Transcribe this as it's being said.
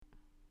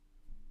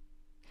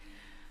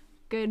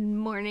Good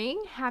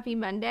morning, happy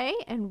Monday,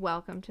 and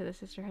welcome to the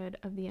Sisterhood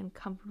of the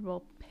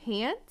Uncomfortable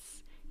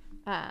Pants.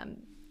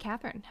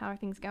 Catherine, how are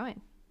things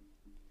going?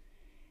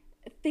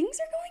 Things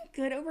are going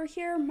good over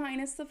here,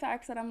 minus the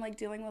fact that I'm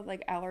dealing with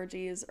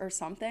allergies or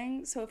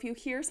something. So if you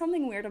hear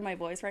something weird in my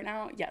voice right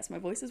now, yes, my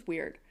voice is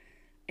weird.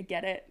 I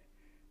get it.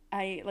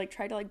 I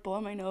tried to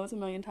blow my nose a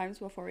million times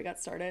before we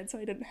got started, so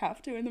I didn't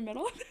have to in the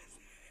middle of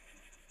this.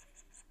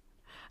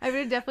 I would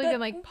have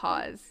definitely been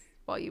pause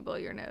while you blow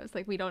your nose.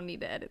 We don't need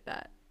to edit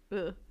that.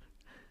 Ugh.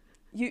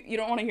 You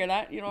don't want to hear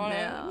that? You don't want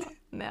to?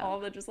 No. All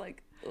the just ugh.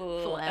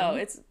 Phlegm. Oh,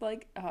 it's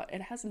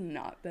it has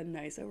not been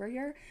nice over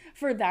here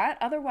for that.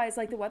 Otherwise,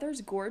 the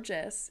weather's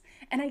gorgeous,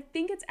 and I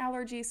think it's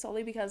allergies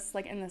solely because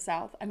in the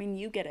South, I mean,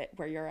 you get it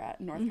where you're at,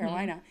 North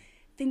Carolina,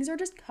 things are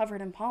just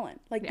covered in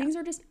pollen. Things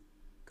are just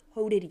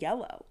coated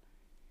yellow.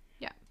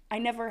 Yeah. I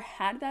never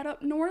had that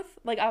up north.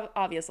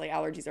 Obviously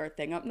allergies are a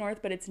thing up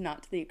north, but it's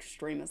not to the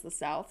extreme as the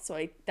South.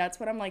 So that's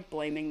what I'm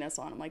blaming this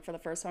on. I'm for the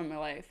first time in my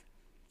life,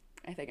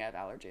 I think I have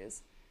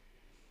allergies.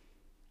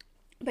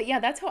 But yeah,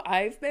 that's how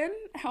I've been.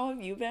 How have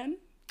you been?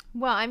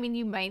 Well, I mean,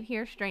 you might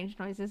hear strange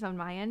noises on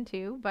my end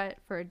too, but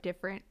for a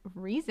different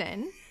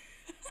reason.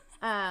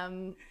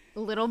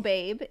 Little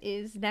babe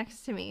is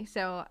next to me.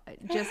 So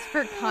just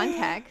for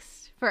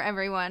context for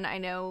everyone, I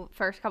know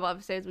first couple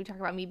episodes we talk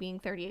about me being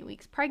 38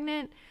 weeks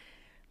pregnant.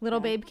 Little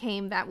babe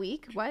came that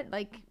week,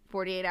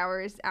 48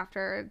 hours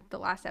after the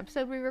last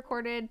episode we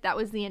recorded. That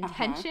was the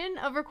intention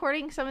of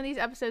recording some of these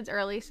episodes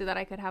early so that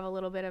I could have a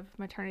little bit of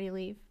maternity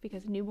leave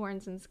because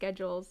newborns and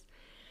schedules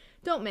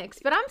don't mix.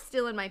 But I'm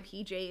still in my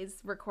PJs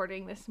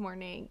recording this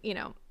morning,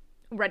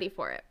 ready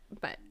for it.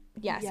 But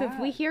yeah, so if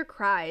we hear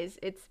cries,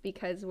 it's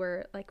because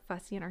we're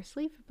fussy in our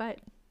sleep, but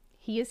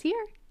he is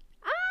here.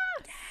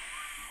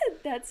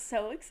 That's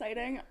so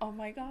exciting. Oh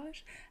my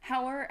gosh.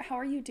 How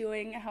are you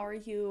doing? How are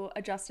you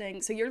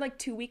adjusting? So you're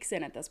 2 weeks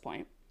in at this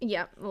point.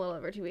 Yep, a little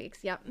over 2 weeks.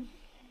 Yep.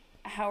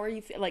 How are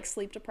you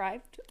sleep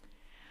deprived?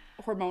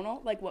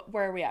 Hormonal?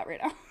 Where are we at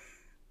right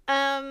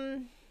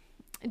now?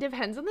 It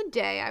depends on the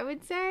day, I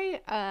would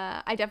say.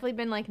 I definitely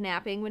been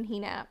napping when he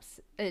naps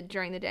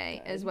during the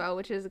day as well,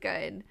 which is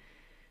good.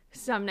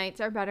 Some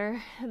nights are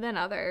better than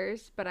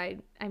others, but I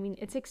mean,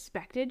 it's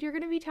expected you're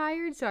going to be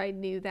tired, so I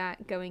knew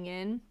that going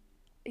in.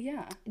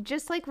 Yeah.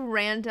 Just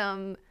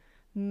random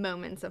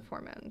moments of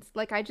hormones.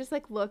 I just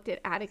looked at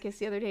Atticus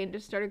the other day and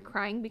just started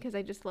crying because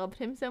I just loved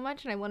him so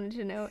much and I wanted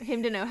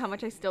him to know how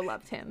much I still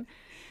loved him.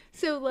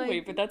 So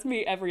wait, but that's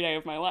me every day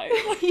of my life.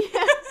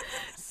 Yeah.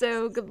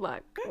 So good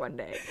luck one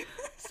day.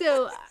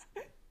 So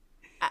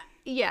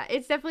yeah,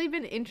 it's definitely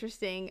been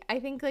interesting. I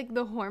think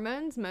the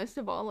hormones most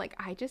of all,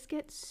 I just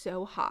get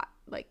so hot,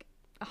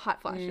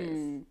 hot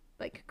flashes,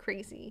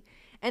 crazy.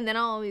 And then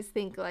I'll always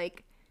think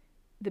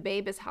the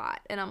babe is hot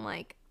and I'm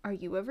are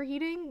you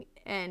overheating?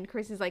 And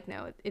Chris is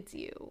no, it's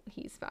you.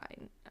 He's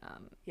fine.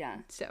 Yeah.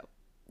 So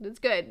it's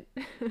good.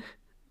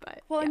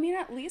 But well, yeah. I mean,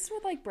 at least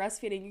with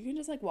breastfeeding, you can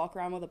just walk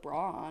around with a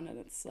bra on and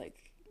it's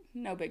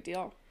no big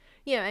deal.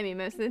 Yeah, I mean,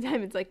 most of the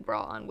time it's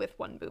bra on with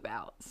one boob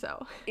out,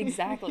 so.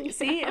 Exactly. Yeah.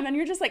 See? And then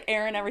you're just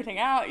airing everything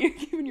out. You're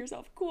keeping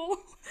yourself cool.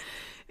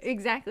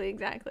 Exactly.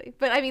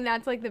 But I mean,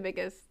 that's the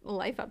biggest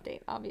life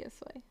update,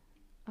 obviously.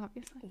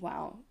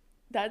 Wow.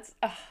 That's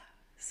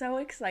so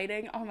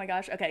exciting. Oh my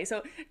gosh. Okay,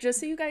 so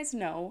just so you guys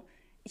know,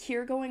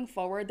 here going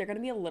forward, they're going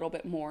to be a little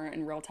bit more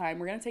in real time.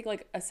 We're going to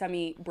take a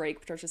semi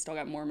break. Patricia's still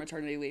got more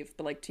maternity leave,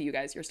 but to you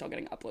guys, you're still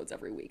getting uploads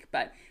every week.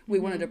 But we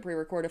wanted to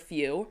pre-record a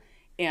few,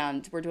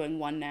 and we're doing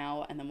one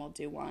now, and then we'll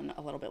do one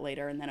a little bit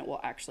later, and then it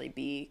will actually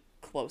be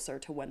closer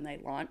to when they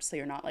launch. So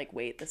you're not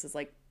wait, this is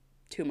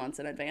 2 months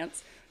in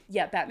advance.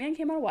 Yeah, Batman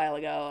came out a while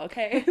ago,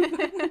 okay?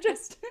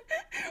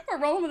 We're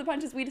rolling with the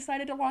punches. We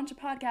decided to launch a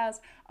podcast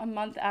a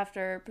month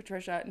after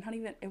Patricia, not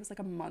even, it was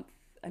a month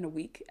and a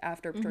week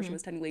after Patricia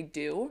was technically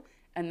due,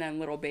 and then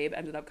little babe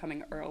ended up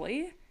coming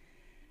early.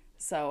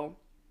 So,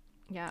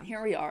 yeah,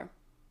 here we are.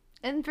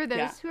 And for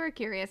those who are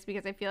curious,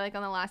 because I feel on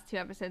the last 2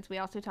 episodes, we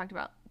also talked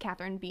about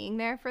Catherine being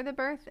there for the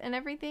birth and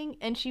everything,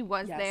 and she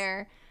was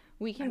there.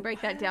 We can break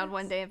that down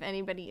one day if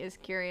anybody is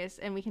curious,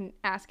 and we can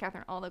ask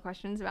Catherine all the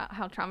questions about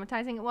how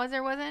traumatizing it was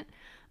or wasn't.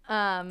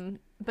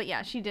 But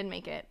yeah, she did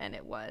make it, and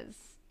it was,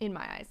 in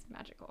my eyes,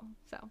 magical.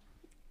 So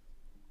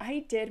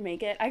I did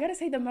make it. I gotta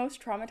say, the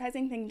most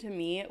traumatizing thing to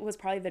me was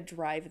probably the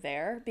drive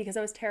there, because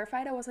I was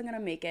terrified I wasn't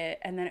gonna make it,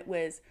 and then it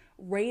was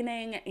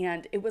raining,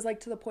 and it was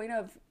to the point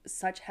of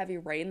such heavy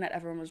rain that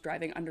everyone was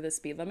driving under the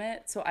speed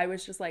limit. So I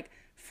was just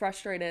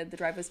frustrated. The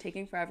drive was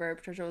taking forever.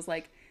 Patricia was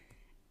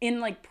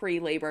in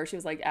pre-labor. She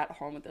was at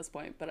home at this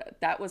point, but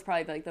that was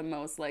probably the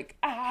most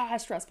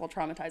stressful,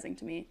 traumatizing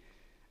to me.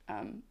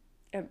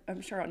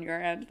 I'm sure on your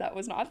end that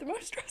was not the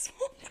most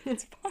stressful.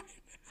 It's fine.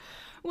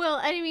 Well,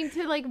 I mean,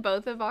 to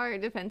both of our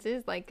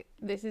defenses,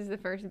 this is the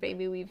first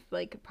baby we've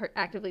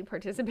actively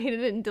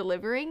participated in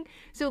delivering.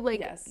 So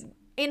yes.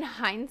 In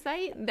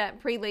hindsight,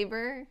 that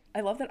pre-labor,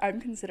 I love that I'm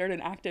considered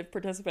an active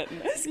participant in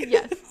this.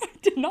 Yes. I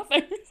did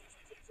nothing.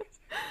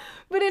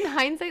 But in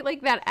hindsight,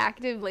 like that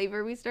active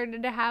labor we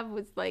started to have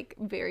was like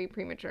very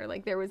premature.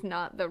 Like there was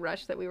not the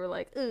rush that we were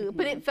like, ooh,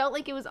 but it felt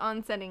like it was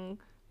onsetting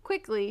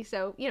quickly.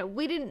 So,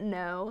 we didn't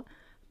know,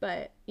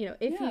 but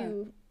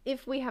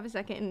if we have a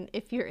second and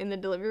if you're in the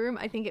delivery room,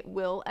 I think it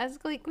will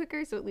escalate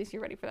quicker. So at least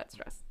you're ready for that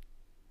stress.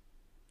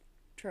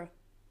 True.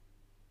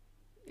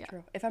 Yeah.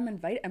 True. If I'm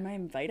invited, am I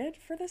invited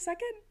for the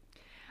second?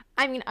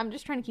 I mean, I'm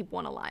just trying to keep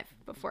one alive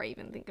before I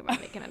even think about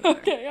making another.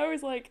 Okay, I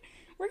was like,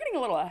 we're getting a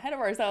little ahead of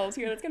ourselves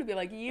here. That's going to be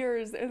like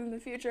years in the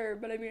future.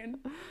 But I mean,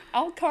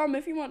 I'll come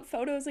if you want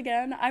photos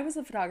again. I was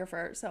a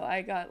photographer, so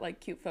I got like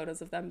cute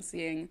photos of them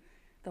seeing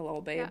the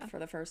little babe for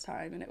the first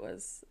time. And it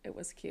was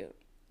cute.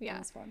 Yeah. It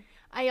was fun.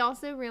 I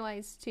also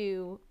realized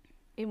too,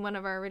 in one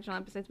of our original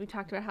episodes, we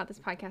talked about how this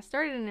podcast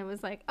started, and it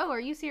was like, oh, are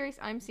you serious?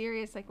 I'm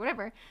serious. Like,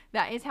 whatever.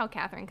 That is how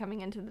Catherine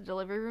coming into the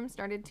delivery room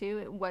started too.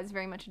 It was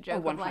very much a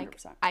joke of like,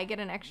 I get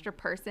an extra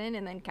person,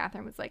 and then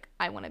Catherine was like,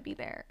 I want to be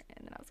there.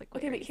 And then I was like,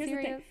 wait, okay, but here's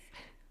serious? The thing.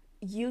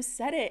 You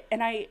said it,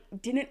 and I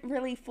didn't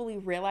really fully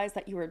realize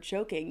that you were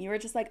joking. You were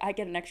just like, I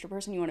get an extra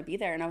person, you want to be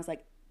there? And I was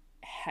like,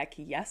 heck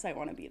yes, I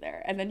want to be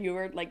there. And then you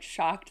were like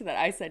shocked that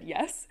I said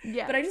yes.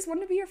 Yeah. But I just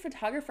wanted to be your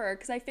photographer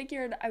because I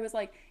figured, I was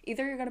like,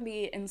 either you're going to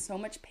be in so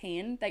much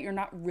pain that you're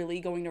not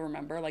really going to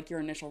remember like your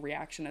initial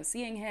reaction of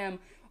seeing him,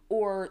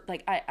 or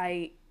like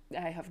I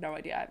have no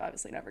idea. I've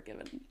obviously never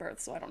given birth,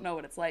 so I don't know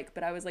what it's like.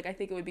 But I was like, I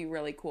think it would be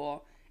really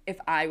cool if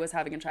I was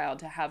having a child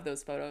to have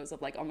those photos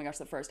of like, oh my gosh,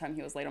 the first time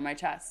he was laid on my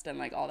chest and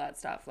like all that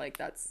stuff. Like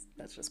that's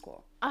just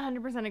cool.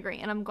 100% agree.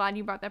 And I'm glad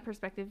you brought that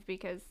perspective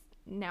because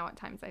now at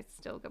times I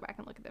still go back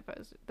and look at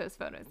those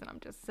photos, and I'm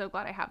just so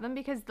glad I have them,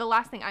 because the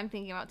last thing I'm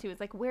thinking about too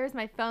is like, where's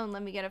my phone?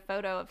 Let me get a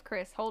photo of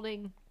Chris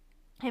holding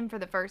him for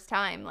the first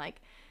time.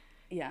 Like,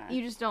 yeah,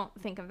 you just don't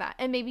think of that.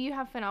 And maybe you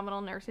have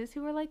phenomenal nurses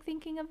who are like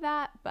thinking of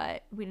that,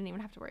 but we didn't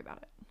even have to worry about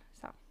it.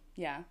 So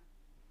yeah,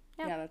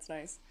 that's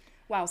nice.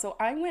 Wow. So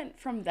I went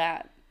from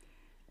that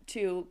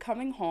to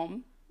coming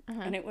home,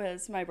 and it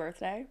was my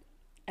birthday,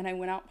 and I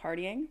went out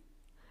partying,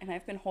 and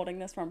I've been holding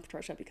this from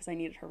Patricia because I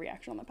needed her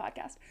reaction on the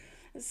podcast.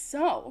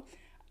 So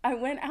I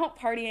went out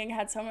partying,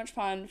 had so much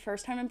fun.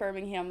 First time in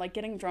Birmingham, like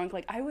getting drunk.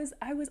 Like I was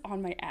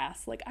on my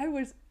ass. Like I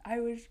was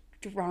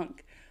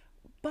drunk.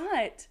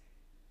 But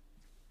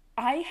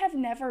I have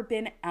never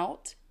been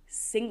out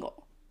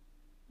single.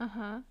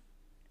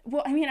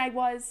 Well, I mean, I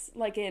was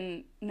like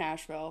in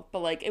Nashville, but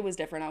like it was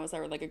different. I was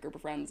there with like a group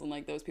of friends, and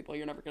like those people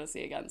you're never going to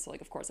see again. So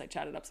like, of course I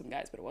chatted up some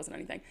guys, but it wasn't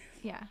anything.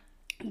 Yeah.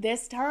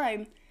 This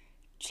time,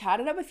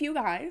 chatted up a few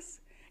guys.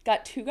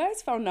 Got 2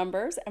 guys' phone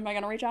numbers. Am I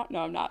going to reach out?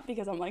 No, I'm not,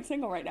 because I'm like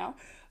single right now.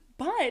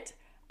 But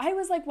I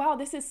was like, wow,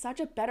 this is such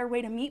a better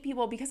way to meet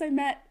people, because I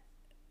met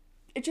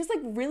just like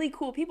really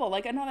cool people.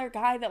 Like another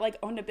guy that like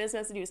owned a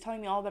business, and he was telling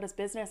me all about his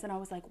business. And I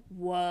was like,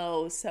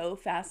 whoa, so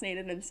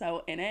fascinated and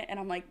so in it. And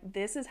I'm like,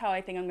 this is how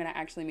I think I'm going to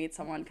actually meet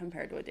someone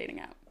compared to a dating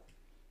app.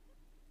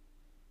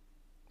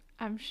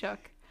 I'm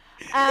shook.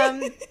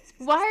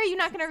 Why are you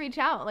not going to reach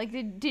out? Like,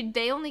 did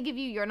they only give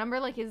you your number?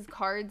 Like, is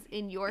cards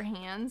in your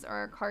hands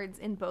or cards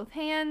in both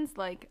hands?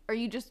 Like, or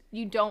you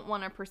don't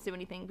want to pursue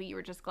anything, but you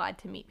were just glad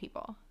to meet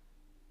people?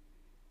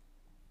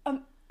 A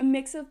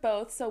mix of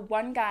both. So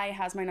one guy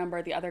has my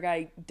number, the other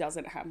guy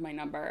doesn't have my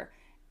number.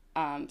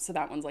 So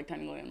that one's like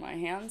technically in my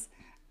hands.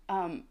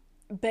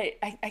 But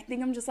I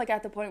think I'm just like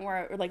at the point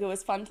where like it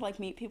was fun to like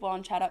meet people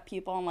and chat up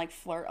people and like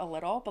flirt a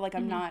little, but like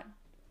I'm not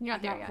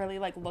really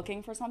like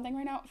looking for something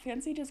right now.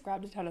 Fancy just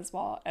grabbed a tennis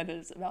ball and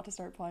is about to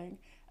start playing.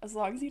 As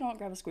long as you don't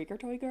grab a squeaker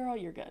toy, girl,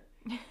 you're good.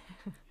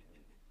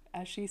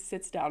 As she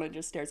sits down and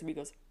just stares at me,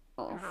 goes,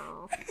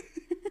 oh.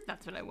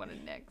 That's what I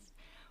wanted next.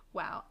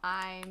 Wow,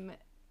 I'm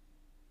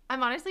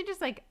honestly just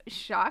like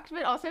shocked,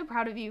 but also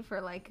proud of you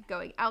for like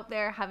going out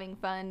there, having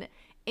fun,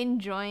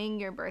 enjoying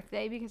your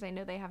birthday, because I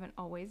know they haven't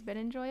always been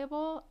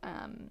enjoyable.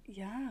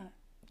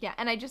 Yeah,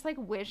 and I just like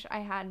wish I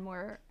had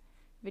more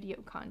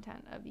video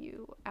content of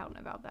you out and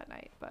about that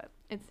night, but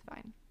it's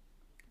fine.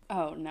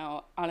 Oh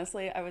no,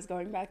 honestly, I was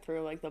going back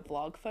through like the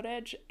vlog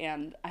footage,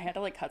 and I had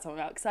to like cut some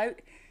out, because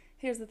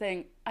here's the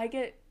thing, I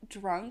get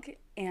drunk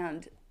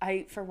and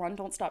I, for one,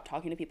 don't stop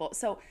talking to people.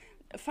 So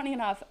funny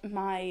enough,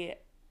 my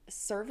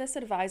service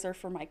advisor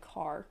for my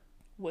car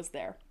was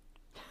there.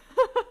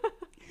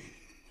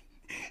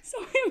 So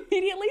I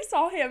immediately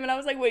saw him, and I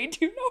was like, wait,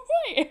 do you know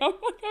who I am?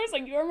 Like, I was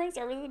like, you are my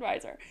service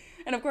advisor.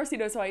 And of course he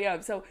knows who I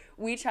am. So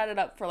we chatted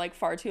up for like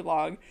far too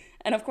long.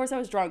 And of course I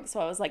was drunk. So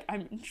I was like,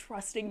 I'm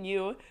trusting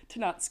you to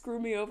not screw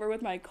me over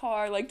with my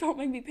car. Like, don't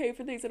make me pay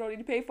for things I don't need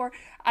to pay for.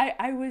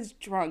 I was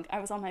drunk. I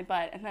was on my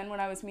butt. And then when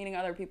I was meeting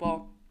other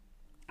people,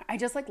 I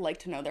just like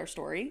to know their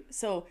story.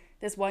 So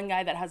this one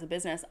guy that has a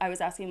business, I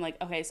was asking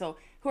like, okay, so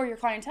who are your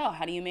clientele?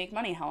 How do you make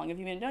money? How long have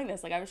you been doing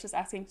this? Like, I was just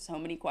asking so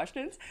many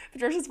questions.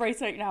 Patricia's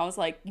face right now is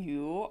like,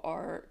 you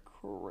are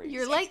crazy.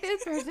 You're like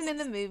this person in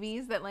the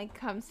movies that like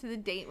comes to the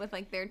date with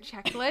like their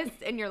checklist,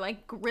 and you're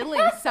like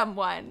grilling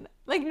someone.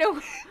 Like, no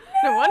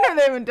wonder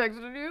they haven't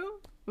texted you.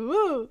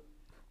 Ooh.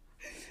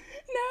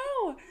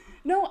 No.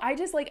 No, I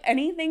just like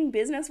anything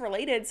business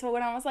related. So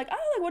when I was like, oh,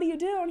 like, what do you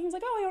do? And he was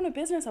like, oh, I own a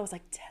business. I was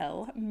like,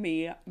 tell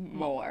me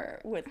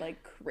more with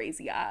like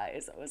crazy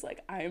eyes. I was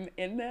like, I'm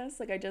in this.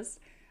 Like,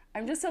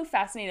 I'm just so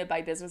fascinated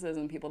by businesses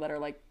and people that are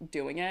like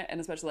doing it.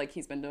 And especially like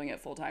he's been doing it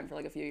full time for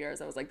like a few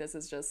years. I was like, this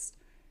is just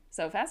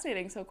so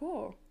fascinating, so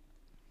cool.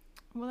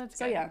 Well, that's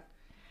So good. yeah.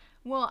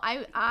 Well,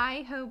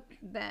 I hope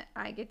that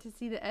I get to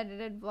see the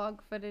edited vlog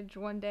footage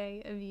one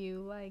day of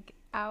you like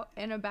out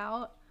and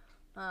about.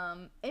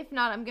 If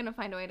not, I'm gonna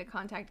find a way to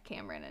contact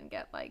Cameron and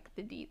get like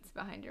the deets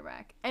behind your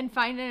back, and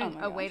finding Oh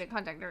my a way gosh. to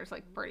contact her is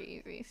like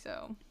pretty easy.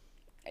 So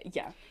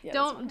Yeah. Yeah.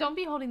 don't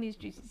be holding these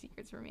juicy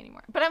secrets from me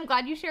anymore. But I'm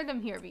glad you shared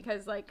them here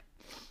because like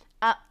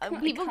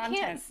people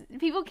Content.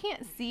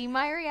 can't see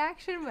my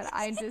reaction, but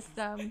I just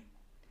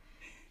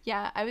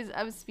yeah, I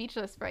was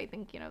speechless for I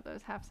think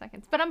those half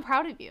seconds. But I'm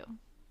proud of you.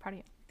 Proud of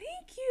you.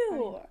 Thank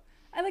you.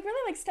 I like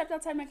really like stepped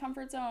outside my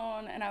comfort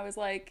zone, and I was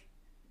like,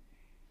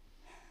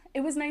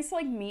 it was nice to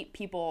like meet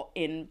people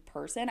in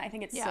person. I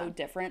think it's Yeah. so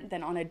different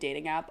than on a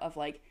dating app of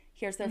like,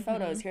 here's their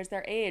photos, here's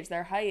their age,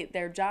 their height,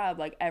 their job,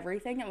 like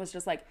everything. It was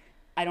just like,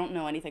 I don't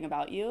know anything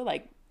about you.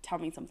 Like, tell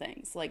me some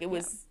things. Like, it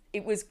was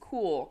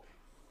cool.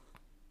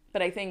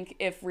 But I think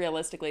if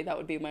realistically that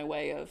would be my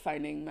way of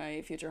finding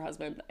my future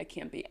husband, I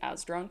can't be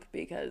as drunk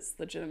because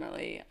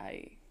legitimately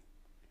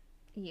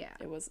Yeah.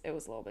 it was a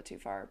little bit too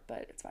far,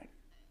 but it's fine.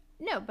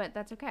 No, but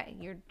that's okay.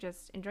 You're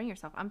just enjoying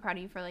yourself. I'm proud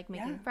of you for like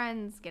making Yeah.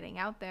 friends, getting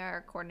out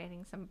there,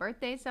 coordinating some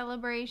birthday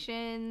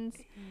celebrations.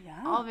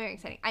 Yeah. All very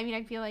exciting. I mean,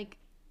 I feel like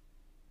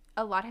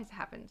a lot has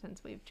happened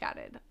since we've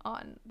chatted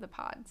on the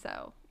pod.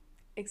 So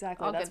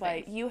Exactly. all That's good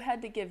why things. you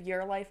had to give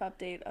your life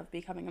update of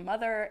becoming a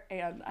mother,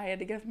 and I had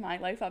to give my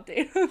life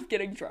update of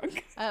getting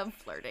drunk.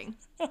 Flirting.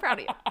 Proud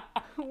of you.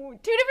 Two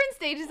different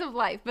stages of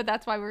life, but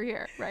that's why we're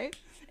here, right?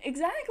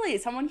 Exactly.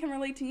 Someone can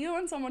relate to you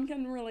and someone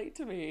can relate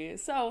to me.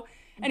 So,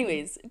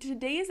 anyways,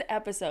 today's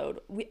episode,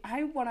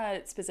 I want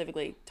to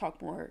specifically talk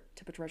more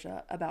to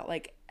Patricia about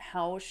like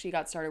how she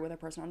got started with her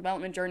personal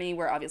development journey.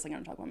 We're obviously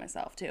going to talk about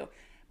myself too.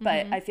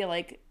 But I feel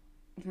like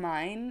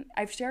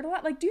I've shared a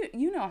lot. Like,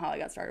 you know how I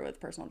got started with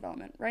personal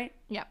development, right?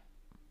 Yeah.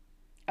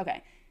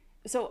 Okay.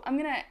 So I'm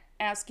going to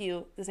ask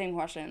you the same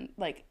question.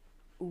 Like,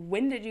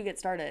 when did you get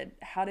started?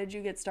 How did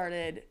you get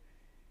started?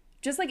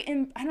 Just like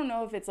I don't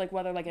know if it's like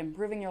whether like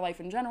improving your life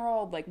in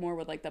general, like more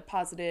with like the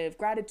positive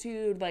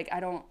gratitude, like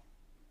I don't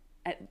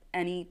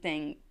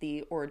anything,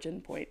 the origin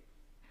point.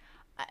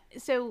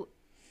 So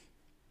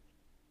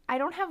I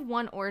don't have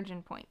one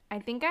origin point. I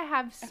think I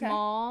have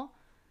small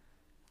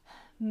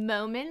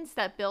moments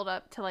that build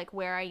up to like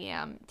where I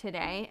am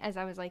today as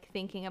I was like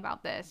thinking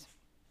about this.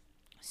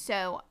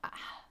 So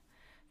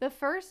the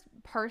first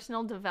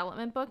personal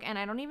development book, and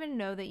I don't even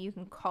know that you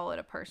can call it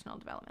a personal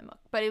development book,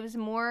 but it was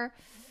more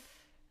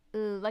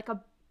like a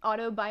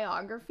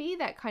autobiography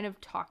that kind of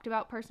talked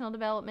about personal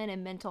development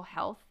and mental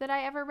health that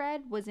I ever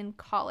read was in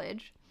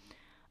college.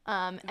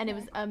 And it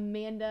was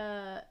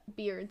Amanda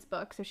Beard's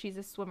book. So she's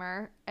a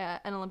swimmer,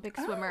 an Olympic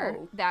swimmer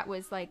that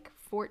was like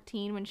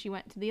 14 when she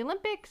went to the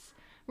Olympics,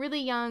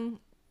 really young.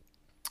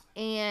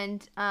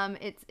 And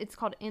it's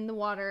called In the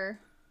Water,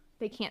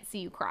 They Can't See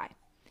You Cry.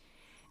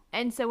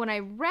 And so when I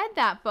read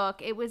that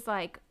book, it was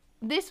like,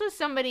 this was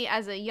somebody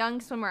as a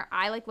young swimmer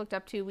I like looked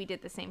up to. We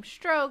did the same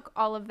stroke,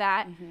 all of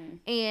that.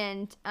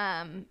 And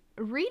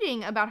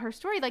reading about her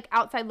story, like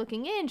outside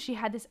looking in, she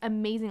had this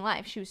amazing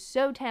life. She was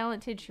so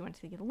talented. She went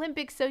to the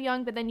Olympics so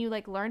young, but then you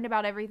like learned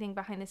about everything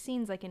behind the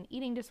scenes, like an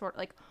eating disorder,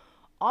 like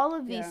all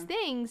of these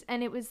things.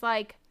 And it was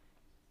like,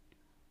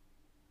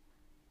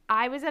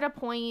 I was at a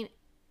point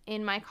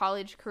in my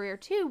college career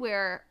too,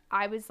 where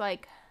I was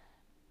like,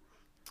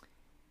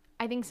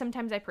 I think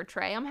sometimes I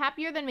portray I'm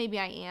happier than maybe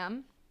I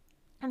am.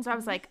 And so I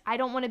was like, I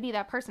don't want to be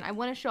that person. I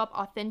want to show up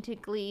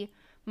authentically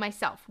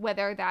myself,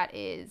 whether that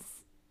is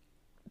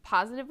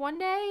positive one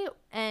day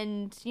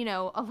and,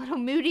 a little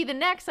moody the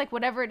next, like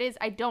whatever it is.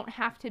 I don't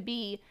have to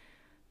be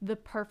the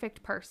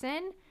perfect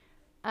person.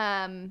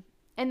 And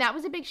that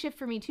was a big shift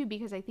for me too,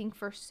 because I think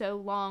for so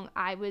long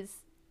I was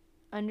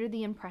under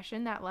the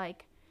impression that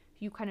like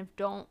you kind of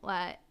don't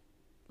let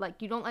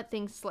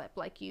things slip.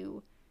 Like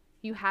you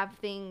have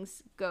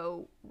things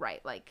go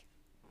right. Like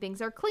things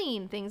are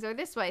clean, things are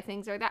this way,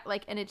 things are that,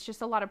 like, and it's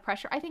just a lot of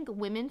pressure. I think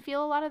women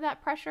feel a lot of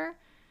that pressure.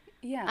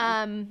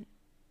 Yeah.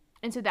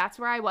 And so that's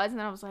where I was, and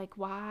then I was like,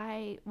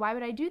 why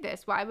would I do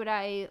this? Why would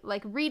I,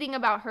 like, reading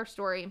about her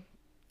story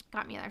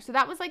got me there. So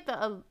that was like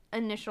the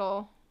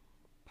initial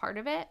part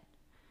of it.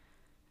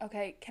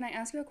 Okay, can I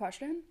ask you a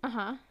question?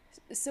 Uh-huh.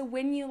 So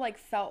when you like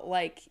felt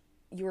like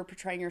you were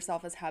portraying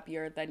yourself as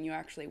happier than you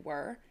actually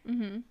were,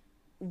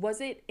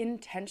 was it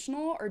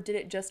intentional or did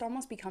it just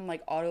almost become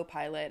like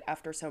autopilot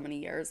after so many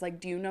years? Like,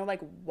 do you know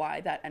like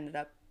why that ended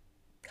up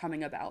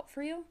coming about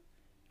for you?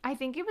 I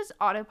think it was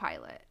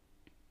autopilot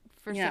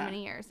for so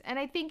many years. And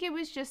I think it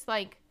was just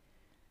like,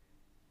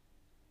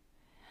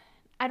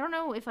 I don't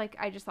know if like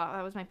I just thought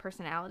that was my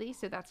personality,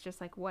 so that's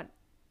just like what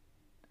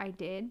I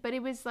did. But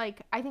it was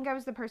like, I think I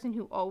was the person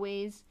who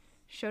always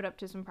showed up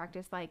to some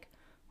practice like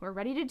we're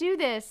ready to do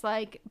this,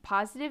 like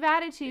positive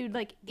attitude,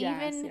 like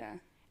Yes, even yeah.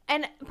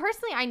 and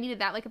personally I needed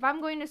that. Like if I'm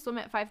going to swim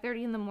at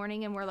 5:30 in the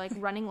morning and we're like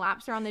running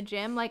laps around the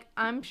gym, like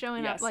I'm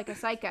showing up Yes. like a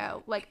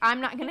psycho. Like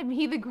I'm not going to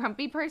be the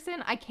grumpy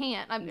person. I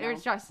can't. No.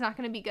 It's just not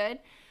going to be good.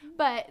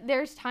 But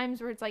there's times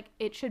where it's like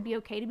it should be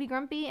okay to be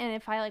grumpy, and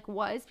if I like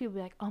was, people would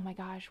be like, "Oh my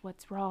gosh,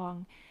 what's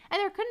wrong?" And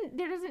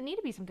there doesn't need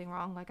to be something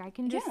wrong. Like I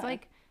can just Yeah.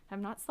 like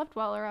I've not slept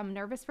well, or I'm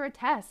nervous for a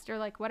test, or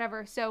like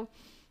whatever. So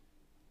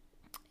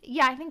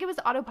yeah, I think it was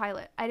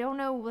autopilot. I don't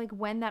know like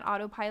when that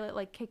autopilot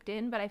like kicked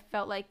in, but I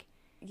felt like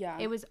Yeah.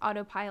 it was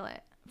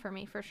autopilot for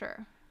me for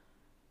sure.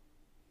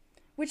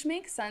 Which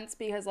makes sense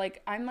because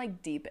like I'm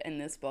like deep in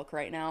this book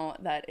right now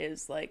that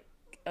is like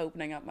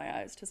opening up my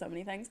eyes to so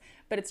many things.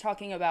 But it's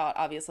talking about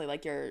obviously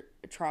like your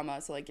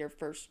trauma, so like your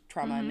first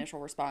trauma initial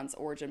response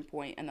origin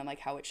point, and then like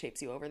how it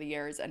shapes you over the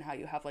years, and how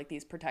you have like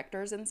these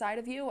protectors inside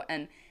of you,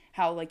 and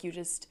how like you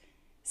just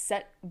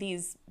set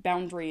these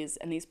boundaries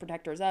and these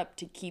protectors up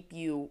to keep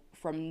you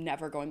from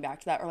never going back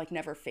to that, or like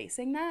never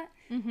facing that.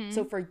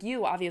 So for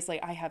you,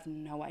 obviously I have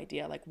no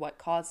idea like what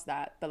caused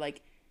that, but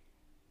like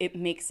it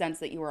makes sense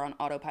that you were on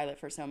autopilot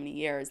for so many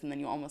years, and then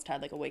you almost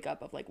had like a wake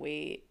up of like,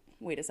 wait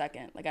a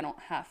second, like I don't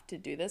have to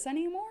do this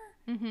anymore.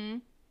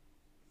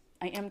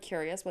 I am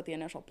curious what the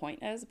initial point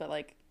is, but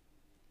like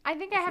I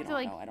think if I you have to don't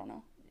like know, I don't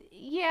know.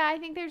 yeah, I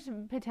think there's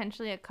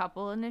potentially a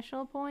couple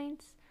initial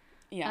points.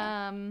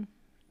 Yeah.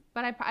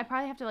 But I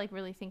probably have to like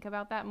really think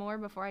about that more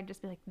before I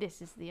just be like,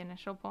 this is the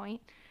initial point,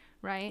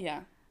 right?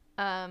 Yeah.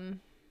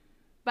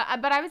 But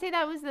I would say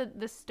that was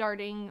the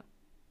starting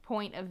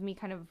point of me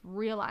kind of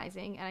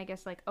realizing, and I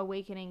guess like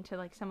awakening to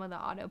like some of the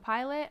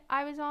autopilot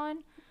I was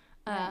on,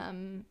 Yeah.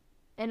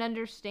 and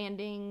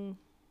understanding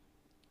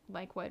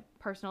like what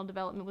personal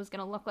development was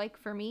going to look like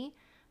for me.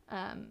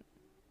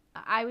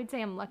 I would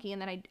say I'm lucky in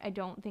that I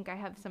don't think I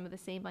have some of the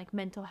same like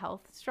mental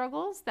health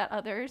struggles that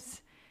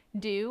others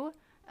do.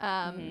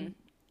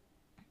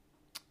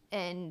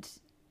 And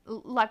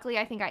luckily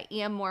I think I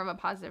am more of a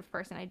positive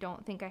person. I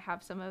don't think I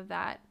have some of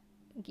that,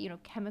 you know,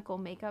 chemical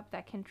makeup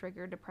that can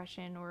trigger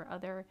depression or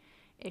other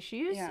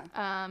issues. Yeah.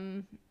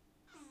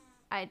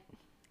 I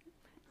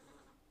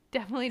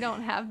definitely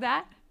don't have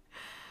that.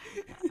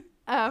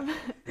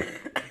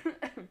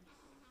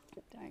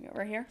 Dying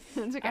over here.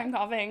 It's okay. I'm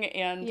coughing,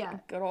 and Yeah.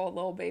 good old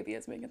little baby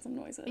is making some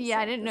noises. Yeah,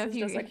 I didn't know this if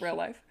you is just like real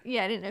life.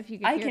 Yeah, I didn't know if you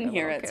could I hear can the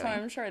hear little it, so cooing.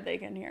 I'm sure they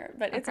can hear it.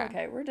 But it's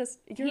Okay. okay. You're just-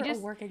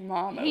 a working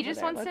mom. He over just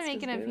there. wants to Let's make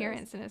just an do this.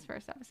 appearance in his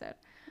first episode.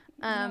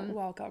 You're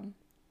welcome.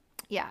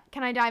 Yeah.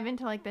 Can I dive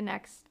into like the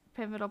next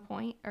pivotal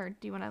point, or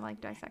do you want to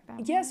like dissect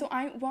that? Yeah, so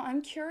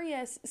I'm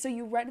curious. So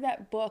you read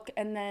that book,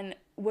 and then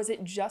was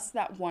it just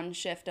that one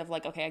shift of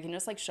like, okay, I can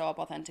just like show up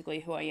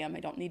authentically who I am. I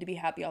don't need to be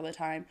happy all the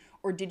time.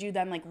 Or did you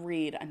then like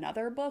read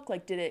another book?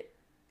 Like, did it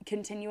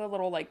continue a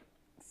little like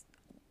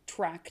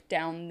track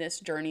down this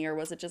journey, or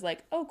was it just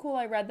like, oh cool,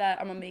 I read that,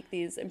 I'm gonna make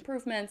these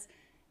improvements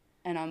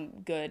and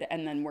I'm good,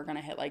 and then we're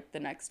gonna hit like the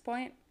next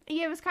point?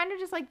 Yeah, it was kind of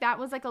just like that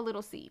was like a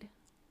little seed.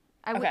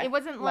 Okay, It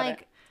wasn't love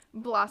like it.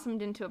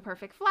 blossomed into a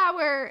perfect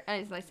flower.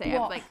 As I say, I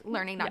Well, was like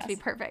learning not to be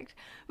yes. perfect.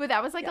 But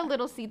that was like Yeah. a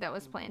little seed that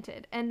was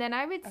planted. And then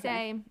I would Okay.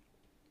 say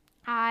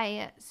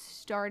I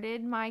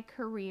started my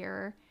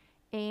career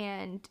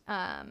and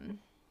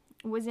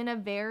was in a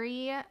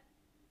very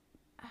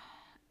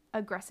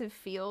aggressive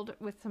field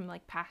with some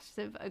like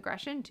passive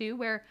aggression too,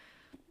 where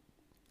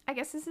I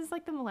guess this is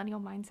like the millennial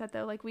mindset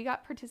though. Like we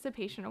got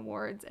participation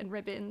awards and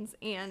ribbons,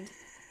 and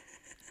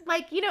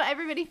like, you know,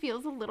 everybody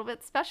feels a little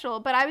bit special.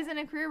 But I was in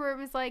a career where it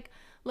was like,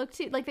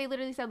 they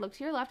literally said, look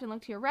to your left and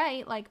look to your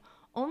right. Like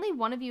only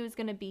one of you is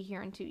going to be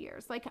here in 2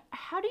 years. Like,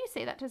 how do you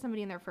say that to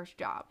somebody in their first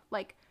job?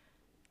 Like,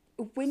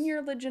 When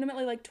you're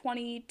legitimately like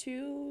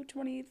 22,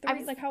 23, I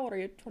was- like how old are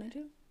you?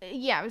 22?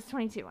 yeah, I was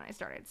 22 when I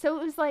started. So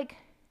it was like,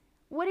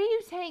 what are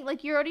you saying?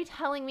 Like, you're already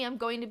telling me I'm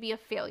going to be a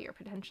failure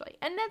potentially.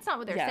 And that's not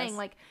what they're Yes. saying.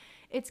 Like,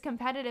 it's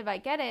competitive. I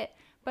get it.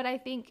 But I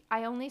think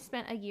I only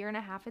spent a year and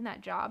a half in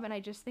that job. And I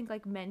just think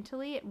like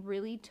mentally it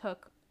really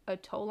took a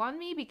toll on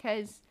me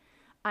because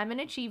I'm an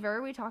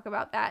achiever. We talk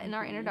about that in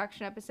our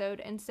introduction episode.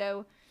 And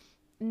so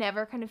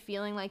never kind of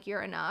feeling like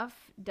you're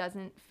enough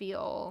doesn't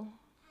feel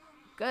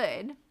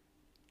good.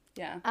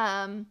 Yeah.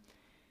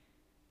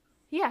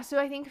 Yeah, so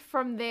I think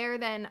from there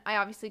then I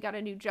obviously got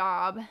a new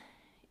job,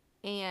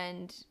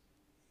 and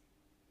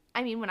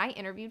I mean when I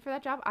interviewed for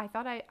that job, I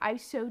thought I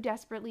so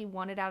desperately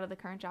wanted out of the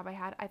current job I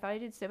had. I thought I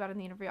did so bad in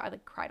the interview. I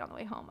like cried on the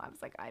way home. I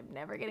was like, I'm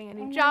never getting a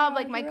new Oh my job. God,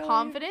 Like my really?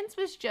 confidence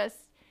was just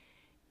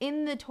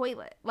in the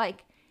toilet.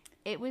 Like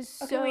it was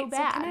so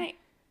bad.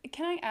 So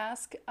can I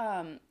ask,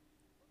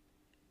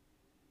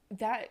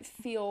 that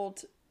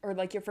field, or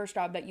like your first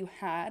job that you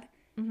had,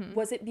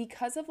 was it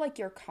because of like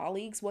your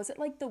colleagues? Was it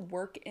like the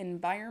work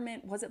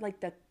environment? Was it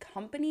like the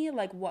company?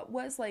 Like what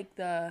was like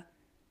or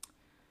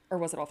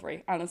was it all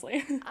three,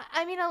 honestly?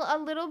 I mean, a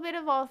little bit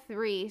of all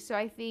three. So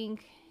I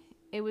think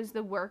it was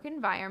the work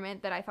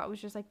environment that I thought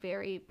was just like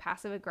very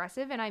passive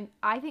aggressive. And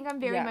I think I'm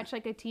very Yeah. much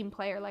like a team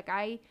player. Like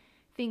I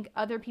think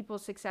other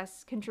people's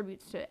success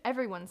contributes to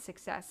everyone's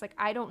success. Like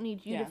I don't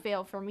need you Yeah. to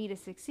fail for me to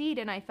succeed.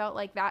 And I felt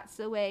like that's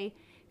the way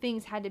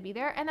things had to be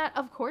there. And that,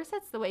 of course,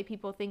 that's the way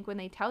people think when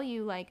they tell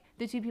you, like,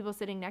 the two people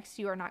sitting next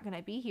to you are not going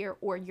to be here,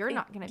 or you're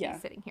not going to be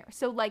sitting here.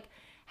 So, like,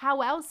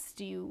 how else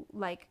do you,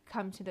 like,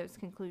 come to those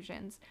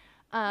conclusions?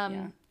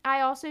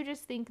 I also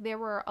just think there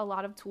were a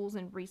lot of tools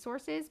and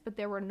resources, but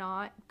there were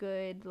not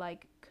good,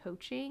 like,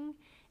 coaching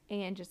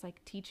and just,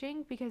 like,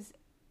 teaching, because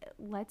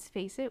let's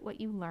face it,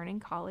 what you learn in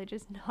college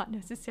is not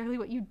necessarily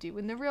what you do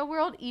in the real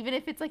world, even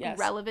if it's, like,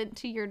 relevant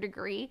to your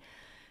degree.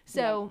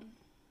 So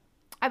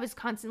I was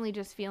constantly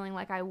just feeling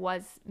like I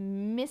was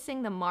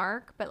missing the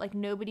mark, but, like,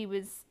 nobody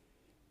was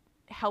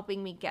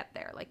helping me get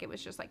there. Like, it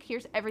was just like,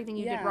 here's everything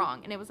you did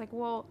wrong. And it was like,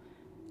 well,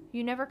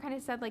 you never kind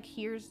of said, like,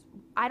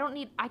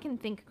 I can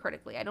think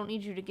critically. I don't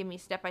need you to give me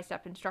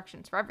step-by-step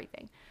instructions for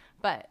everything.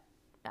 But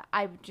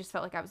I just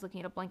felt like I was looking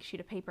at a blank sheet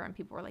of paper and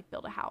people were like,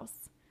 build a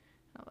house.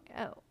 And I was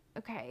like, oh,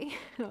 okay.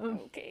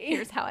 Okay.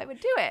 Here's how I would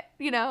do it,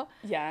 you know?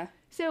 Yeah.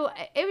 So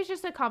it was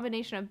just a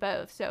combination of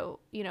both. So,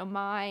 you know,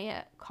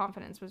 my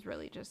confidence was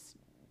really just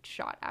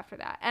shot after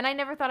that. And I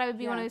never thought I would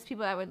be one of those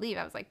people that would leave.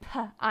 I was like,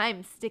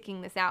 I'm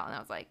sticking this out. And I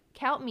was like,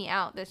 count me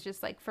out. That's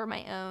just, like, for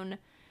my own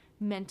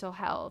mental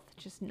health,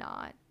 just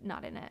not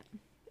in it.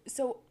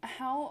 So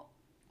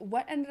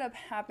what ended up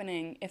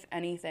happening, if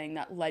anything,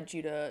 that led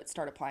you to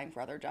start applying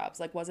for other jobs?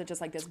 Like, was it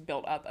just, like, this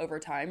built up over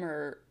time,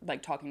 or,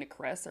 like, talking to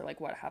Chris, or, like,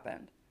 what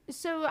happened?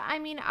 So, I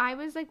mean, I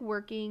was, like,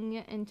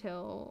 working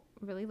until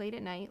really late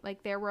at night.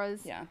 Like, there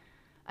was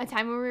a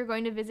time when we were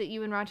going to visit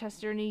you in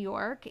Rochester, New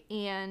York,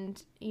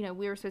 and, you know,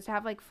 we were supposed to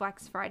have, like,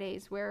 flex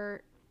Fridays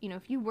where, you know,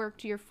 if you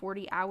worked your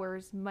 40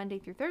 hours Monday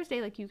through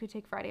Thursday, like, you could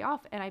take Friday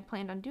off. And I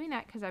planned on doing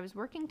that because I was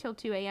working till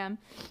 2 a.m.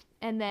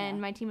 And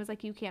then my team was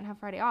like, you can't have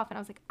Friday off. And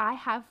I was like, I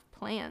have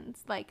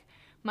plans. Like,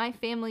 my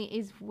family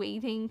is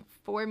waiting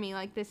for me.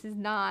 Like, this is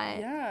not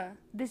and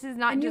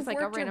just, like,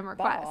 a random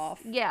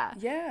request.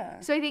 Yeah.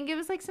 So I think it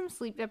was, like, some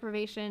sleep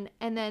deprivation.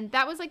 And then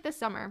that was, like, the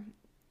summer.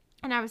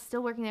 And I was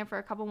still working there for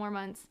a couple more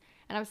months.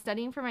 And I was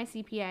studying for my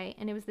CPA.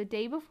 And it was the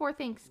day before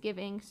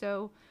Thanksgiving.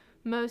 So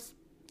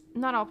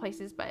not all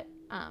places, but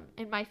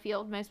in my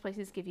field, most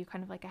places give you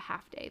kind of like a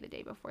half day the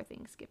day before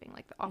Thanksgiving.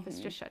 Like, the office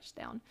just shuts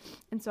down.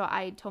 And so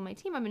I told my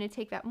team I'm going to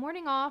take that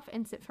morning off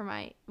and sit for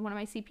one of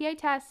my CPA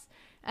tests.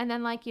 And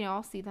then, like, you know,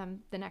 I'll see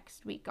them the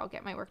next week. I'll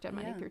get my work done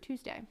Monday through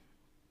Tuesday.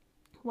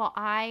 Well,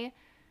 I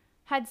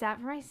had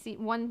sat for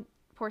one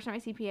portion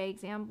of my CPA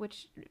exam,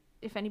 which,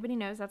 if anybody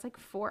knows, that's like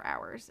 4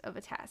 hours of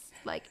a test.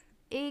 Like,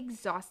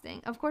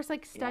 exhausting. Of course,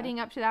 like, studying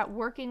up to that,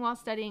 working while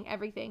studying,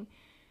 everything.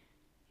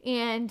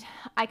 And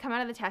I come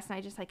out of the test and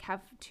I just, like,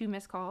 have 2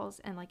 missed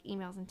calls and, like,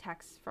 emails and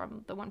texts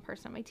from the one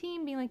person on my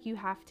team being like, you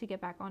have to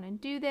get back on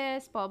and do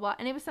this, blah, blah.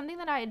 And it was something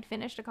that I had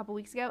finished a couple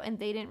weeks ago and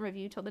they didn't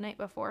review till the night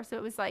before. So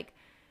it was like,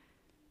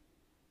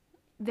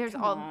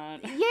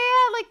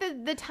 like,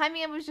 the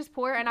timing was just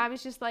poor. And I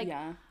was just like,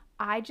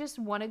 I just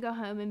want to go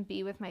home and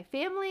be with my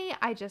family.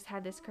 I just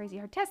had this crazy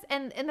hard test.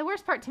 And the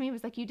worst part to me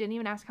was, like, you didn't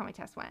even ask how my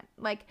test went.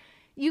 Like,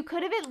 you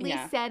could have at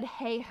least said,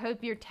 hey,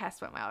 hope your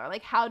test went well. Or,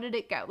 like, how did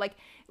it go? Like,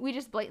 we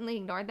just blatantly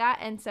ignored that.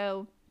 And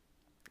so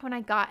when I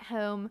got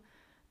home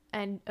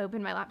and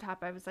opened my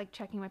laptop, I was, like,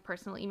 checking my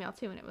personal email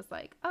too. And it was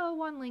like,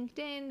 oh, on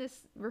LinkedIn,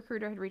 this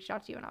recruiter had reached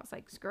out to you. And I was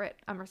like, screw it,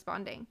 I'm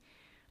responding.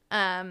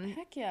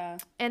 Heck yeah.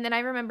 And then I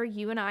remember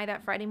you and I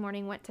that Friday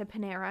morning went to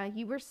Panera.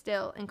 You were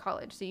still in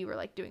college, so you were,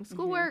 like, doing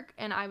schoolwork.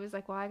 And I was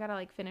like, well, I gotta,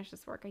 like, finish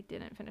this work. I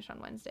didn't finish on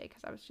Wednesday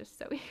because I was just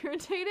so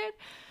irritated.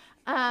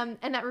 And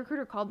that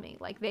recruiter called me.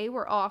 Like, they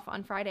were off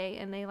on Friday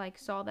and they, like,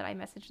 saw that I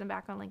messaged them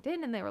back on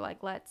LinkedIn and they were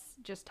like, let's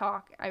just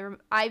talk.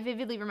 I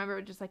vividly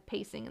remember just, like,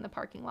 pacing in the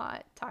parking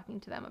lot, talking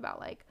to them about,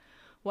 like,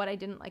 what I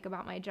didn't like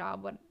about my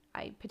job, what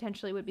I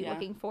potentially would be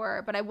looking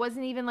for, but I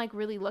wasn't even, like,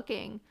 really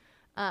looking.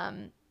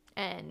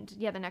 And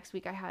the next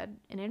week I had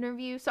an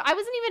interview. So I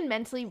wasn't even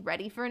mentally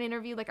ready for an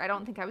interview. Like, I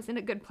don't think I was in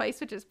a good place,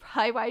 which is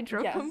probably why I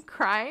drove home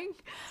crying.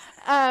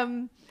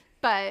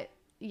 But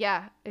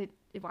yeah, it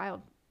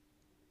wild.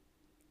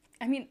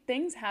 I mean,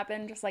 things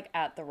happen just, like,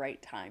 at the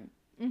right time.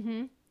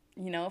 You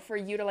know, for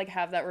you to, like,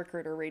 have that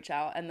recruiter reach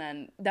out, and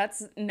then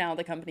that's now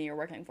the company you're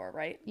working for,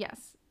 right?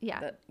 Yes.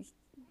 Yeah.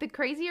 The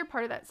crazier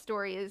part of that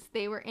story is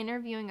they were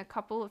interviewing a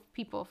couple of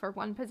people for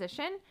one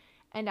position,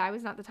 and I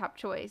was not the top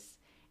choice.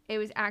 It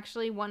was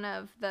actually one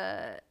of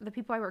the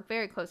people I work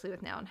very closely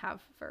with now and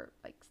have for,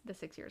 like, the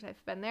 6 years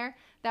I've been there.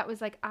 That was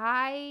like,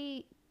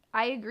 I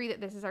agree that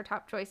this is our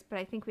top choice, but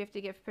I think we have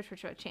to give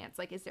Patricia a chance.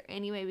 Like, is there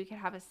any way we could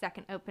have a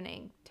second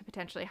opening to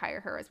potentially hire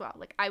her as well?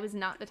 Like, I was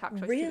not the top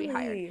choice to be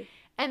hired.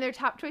 And their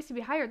top choice to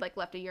be hired, like,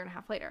 left a year and a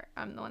half later.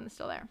 I'm the one that's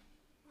still there.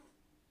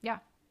 Yeah.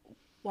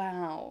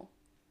 Wow.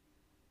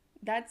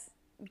 That's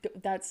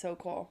so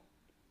cool.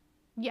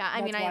 Yeah,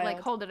 I mean, I, like,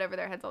 hold it over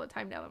their heads all the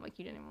time now. I'm like,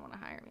 you didn't even want to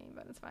hire me,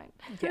 but it's fine.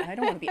 Yeah, I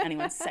don't want to be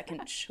anyone's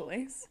second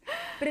choice.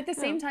 But at the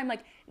same time,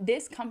 like,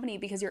 this company,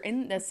 because you're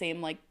in the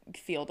same, like,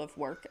 field of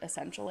work,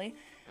 essentially.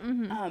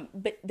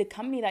 But the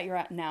company that you're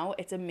at now,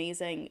 it's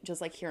amazing just,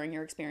 like, hearing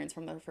your experience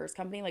from the first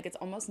company. Like, it's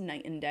almost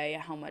night and day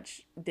how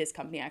much this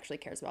company actually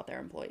cares about their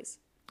employees.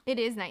 It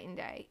is night and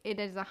day.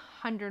 It is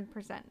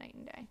 100% night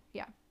and day.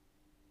 Yeah.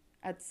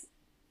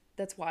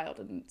 That's wild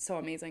and so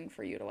amazing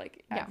for you to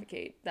like Yeah.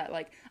 advocate that.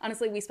 Like,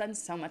 honestly, we spend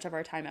so much of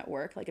our time at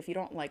work. Like, if you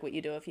don't like what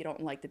you do, if you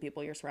don't like the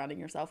people you're surrounding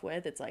yourself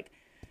with, it's like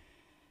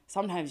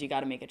sometimes you got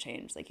to make a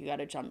change. Like, you got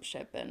to jump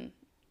ship, and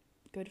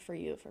good for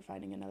you for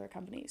finding another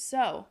company.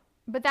 So,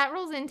 But that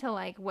rolls into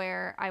like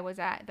where I was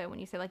at though when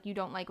you said like you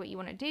don't like what you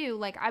want to do.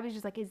 Like I was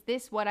just like, is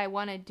this what I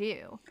want to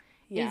do?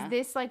 yeah. Is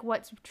this like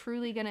what's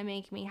truly going to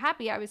make me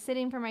happy? I was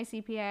sitting for my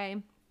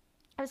CPA.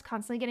 I was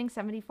constantly getting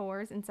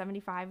 74s and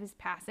 75 is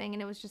passing,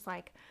 and it was just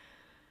like,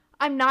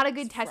 I'm not a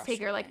good test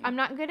taker. Like, I'm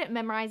not good at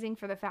memorizing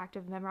for the fact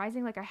of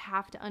memorizing. Like, I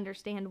have to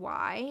understand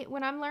why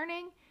when I'm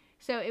learning.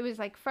 So it was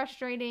like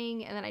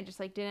frustrating, and then I just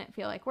like didn't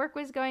feel like work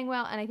was going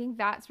well. And I think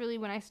that's really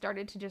when I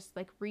started to just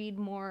like read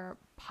more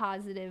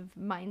positive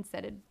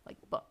mindseted like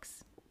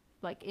books,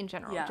 like in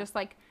general. Yeah. Just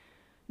like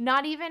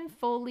not even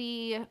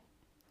fully,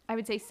 I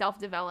would say,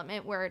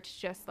 self-development, where it's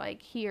just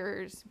like,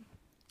 here's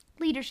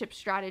leadership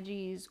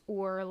strategies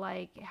or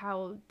like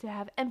how to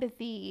have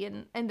empathy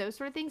and those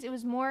sort of things. It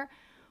was more,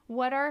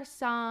 what are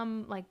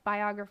some like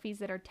biographies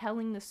that are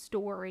telling the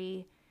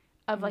story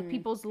of like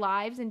people's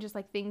lives and just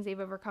like things they've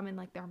overcome in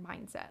like their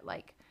mindset,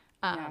 like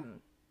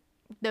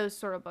those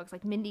sort of books,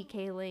 like Mindy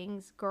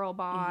Kaling's Girl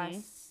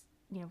Boss,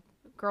 you know,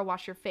 Girl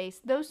Wash Your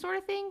Face, those sort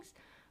of things.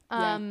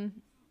 And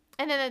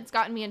then it's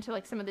gotten me into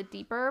like some of the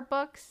deeper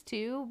books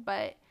too,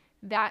 but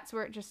that's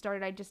where it just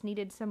started. I just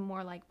needed some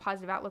more like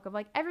positive outlook of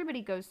like,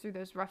 everybody goes through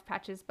those rough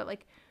patches, but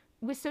like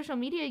with social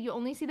media, you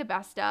only see the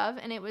best of.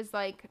 And it was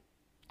like,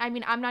 I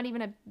mean, I'm not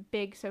even a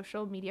big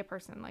social media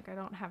person. Like, I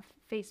don't have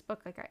Facebook.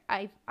 Like,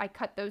 I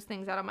cut those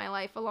things out of my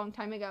life a long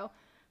time ago.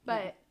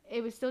 But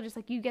it was still just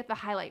like, you get the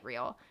highlight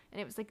reel. And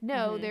it was like,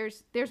 no,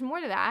 there's more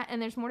to that.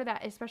 And there's more to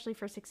that, especially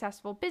for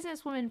successful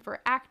businesswomen,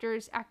 for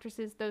actors,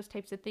 actresses, those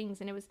types of things.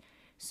 And it was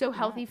so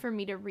healthy for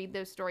me to read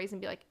those stories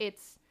and be like,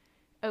 it's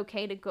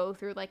okay to go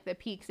through like the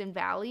peaks and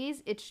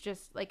valleys. It's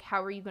just like,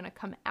 how are you going to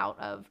come out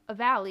of a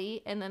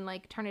valley and then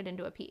like turn it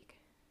into a peak?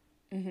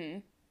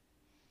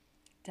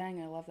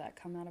 Dang, I love that.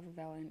 Come out of a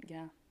valley.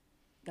 Yeah,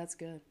 that's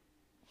good.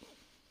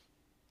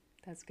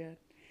 That's good.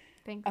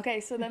 Thanks.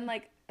 Okay, so then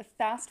like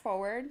fast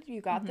forward,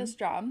 you got this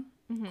job.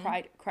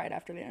 Cried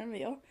after the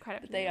interview. Cried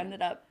after They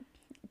ended up,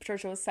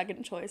 Patricia was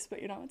second choice,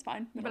 but you know, it's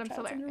fine. But I'm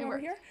still there. Over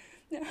here.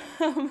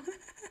 Yeah.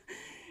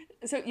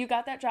 So you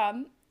got that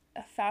job.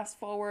 Fast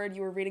forward,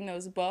 you were reading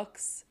those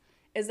books.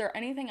 Is there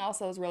anything else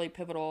that was really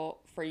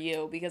pivotal for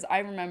you? Because I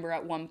remember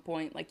at one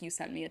point, like, you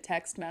sent me a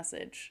text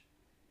message.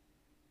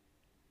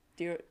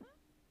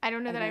 I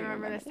don't know that I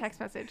remember this text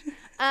message.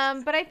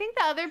 But I think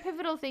the other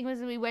pivotal thing was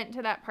we went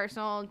to that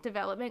personal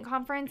development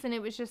conference, and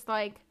it was just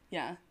like,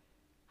 yeah,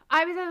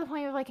 I was at the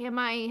point of like, am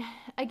I,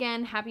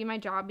 again, happy in my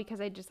job because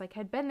I just like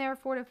had been there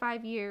 4 to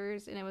 5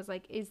 years, and it was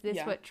like, is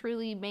this what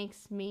truly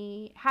makes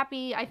me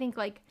happy? I think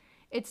like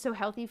it's so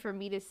healthy for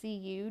me to see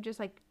you just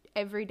like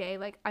every day,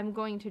 like I'm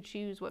going to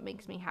choose what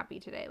makes me happy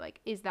today. Like,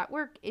 is that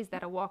work? Is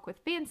that a walk with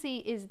Fancy?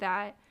 Is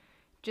that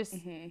just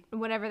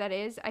whatever that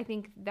is? I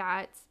think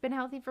that's been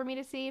healthy for me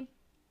to see.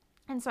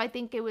 And so I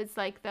think it was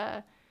like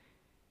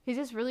is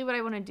this really what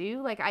I want to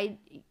do? Like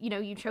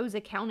you chose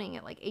accounting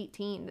at like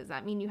 18. Does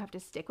that mean you have to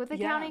stick with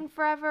accounting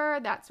forever?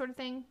 That sort of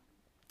thing.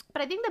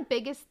 But I think the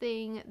biggest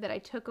thing that I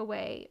took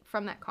away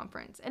from that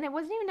conference, and it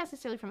wasn't even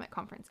necessarily from that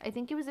conference, I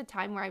think it was a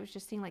time where I was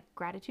just seeing like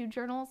gratitude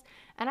journals,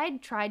 and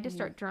I'd tried to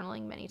start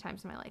journaling many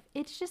times in my life.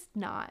 It's just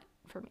not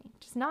for me.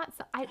 Just not.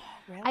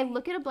 Really? I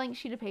look at a blank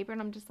sheet of paper and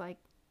I'm just like,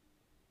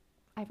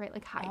 I write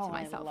like hi to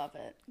myself. I love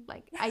it.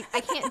 Like I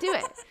can't do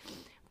it.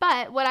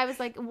 But what I was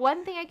like,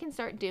 one thing I can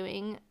start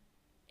doing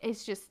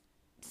is just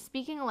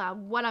speaking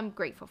aloud what I'm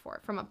grateful for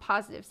from a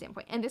positive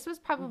standpoint. And this was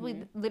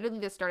probably literally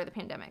the start of the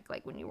pandemic,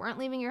 like when you weren't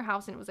leaving your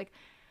house and it was like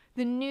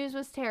the news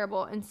was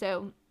terrible. And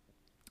so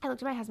I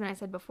looked at my husband and I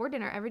said, before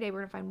dinner every day, we're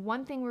going to find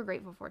one thing we're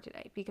grateful for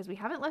today, because we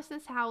haven't left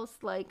this house.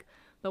 Like,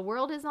 the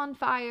world is on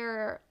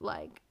fire.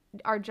 Like,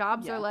 our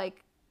jobs are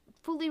like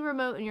fully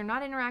remote and you're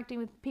not interacting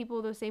with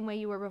people the same way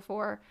you were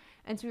before.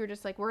 And so we were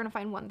just like, we're going to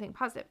find one thing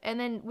positive. And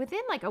then within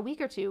like a week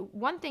or two,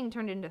 one thing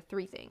turned into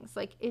 3 things.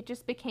 Like, it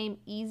just became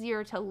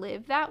easier to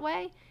live that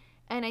way.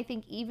 And I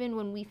think even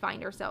when we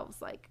find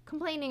ourselves like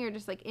complaining or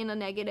just like in a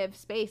negative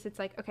space, it's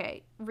like,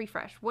 okay,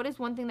 refresh. What is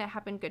one thing that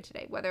happened good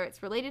today? Whether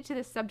it's related to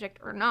this subject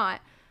or not,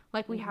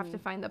 like we have to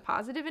find the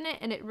positive in it.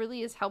 And it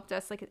really has helped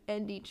us like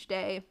end each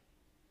day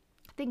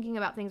thinking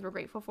about things we're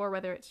grateful for,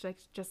 whether it's like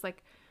just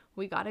like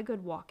we got a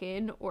good walk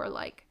in or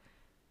like,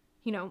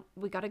 you know,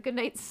 we got a good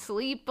night's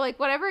sleep, like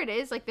whatever it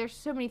is. Like, there's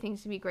so many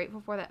things to be grateful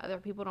for that other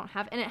people don't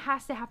have. And it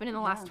has to happen in the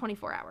last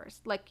 24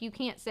 hours. Like, you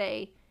can't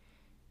say,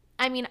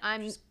 I mean,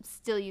 I'm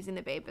still using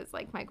the babe as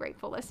like my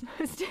grateful list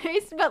most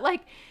days, but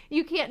like,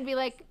 you can't be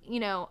like, you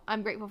know,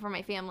 I'm grateful for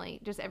my family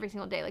just every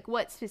single day. Like,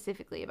 what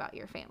specifically about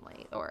your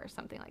family or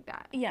something like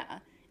that? Yeah.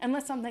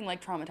 Unless something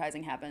like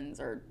traumatizing happens,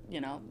 or, you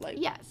know, like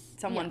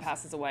someone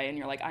passes away and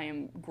you're like, I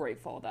am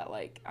grateful that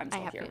like I'm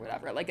still here or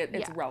whatever. Like,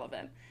 it's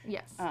relevant.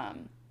 Yes.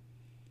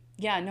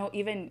 Yeah, no,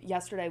 even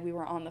yesterday we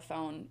were on the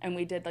phone and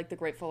we did like the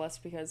grateful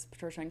list because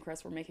Patricia and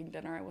Chris were making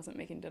dinner. I wasn't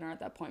making dinner at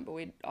that point, but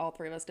we all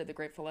three of us did the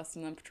grateful list,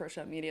 and then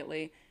Patricia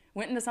immediately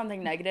went into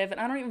something negative,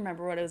 and I don't even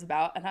remember what it was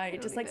about, and I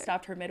just like either.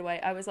 stopped her midway.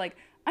 I was like,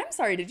 "I'm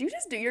sorry, did you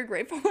just do your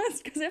grateful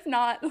list? Because if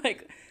not,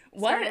 like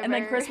what?" Start And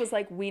then over. Chris was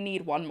like, "We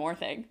need one more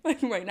thing.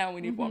 Like right now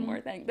we need one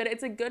more thing." But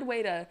it's a good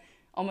way to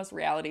almost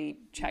reality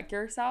check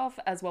yourself,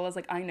 as well as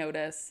like I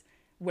notice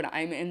when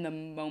I'm in the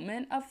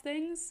moment of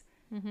things,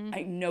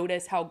 I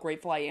notice how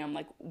grateful I am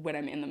like when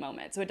I'm in the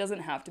moment. So it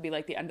doesn't have to be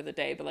like the end of the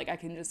day, but like I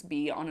can just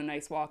be on a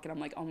nice walk and I'm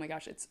like, oh my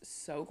gosh, it's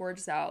so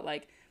gorgeous out.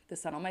 Like the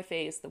sun on my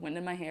face, the wind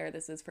in my hair.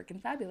 This is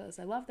freaking fabulous.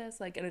 I love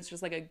this. Like, and it's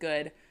just like a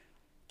good,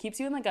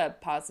 keeps you in like a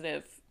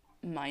positive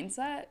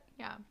mindset.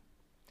 Yeah.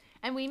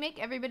 And we make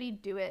everybody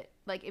do it.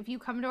 Like, if you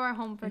come to our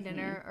home for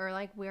dinner or,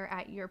 like, we're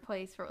at your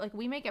place for, like,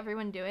 we make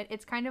everyone do it.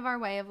 It's kind of our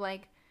way of,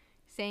 like,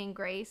 saying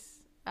grace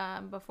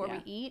before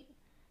we eat.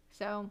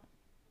 So,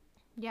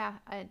 yeah,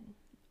 I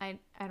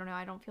don't know.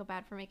 I don't feel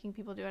bad for making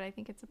people do it. I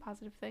think it's a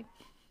positive thing.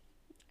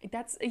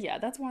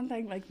 That's one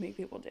thing, like, make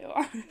people do,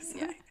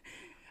 honestly. Yeah.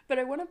 But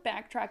I want to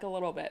backtrack a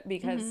little bit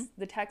because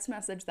the text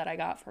message that I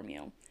got from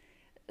you.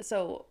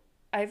 So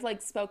I've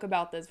like spoke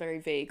about this very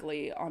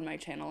vaguely on my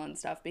channel and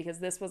stuff because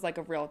this was like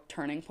a real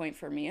turning point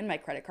for me in my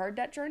credit card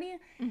debt journey.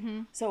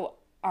 So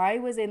I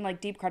was in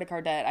like deep credit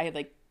card debt. I had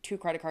like 2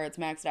 credit cards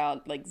maxed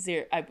out, like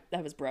zero. I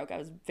was broke. I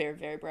was very,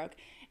 very broke.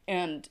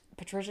 And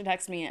Patricia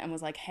texted me and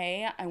was like,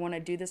 hey, I want to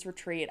do this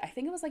retreat. I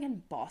think it was like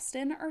in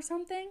Boston or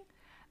something.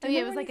 Oh,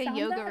 yeah, it was like a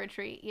yoga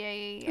retreat. Yeah.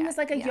 It was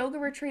like a yoga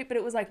retreat, but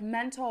it was like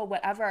mental,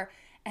 whatever.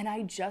 And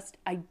I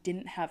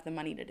didn't have the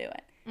money to do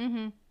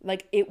it.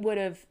 Like it would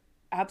have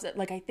absolutely,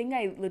 like I think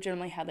I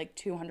legitimately had like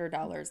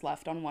 $200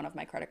 left on one of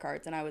my credit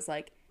cards. And I was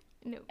like,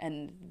 no.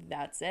 And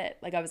that's it.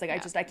 Like I was like,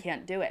 I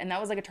can't do it. And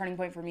that was like a turning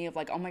point for me of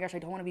like, oh my gosh, I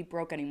don't want to be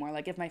broke anymore.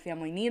 Like if my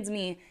family needs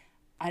me,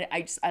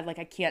 I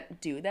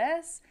can't do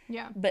this.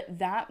 Yeah. But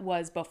that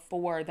was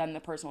before then the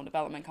personal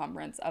development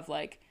conference of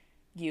like,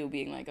 you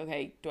being like,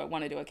 okay, do I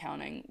want to do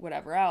accounting,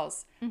 whatever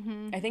else.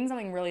 I think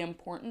something really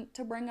important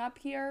to bring up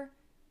here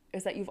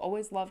is that you've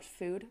always loved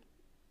food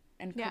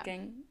and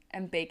cooking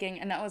and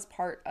baking, and that was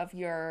part of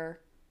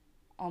your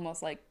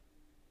almost like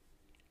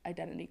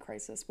identity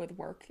crisis with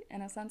work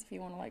in a sense, if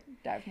you want to like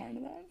dive more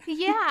into that.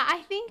 Yeah,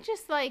 I think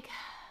just like,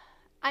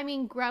 I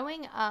mean,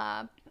 growing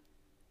up,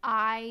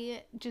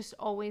 I just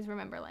always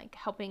remember like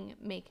helping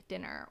make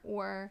dinner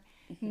or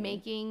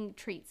making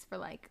treats for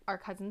like our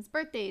cousins'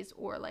 birthdays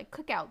or like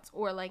cookouts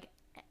or like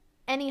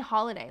any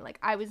holiday. Like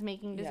I was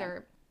making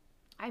dessert.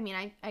 I mean,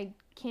 I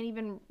can't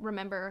even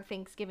remember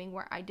Thanksgiving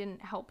where I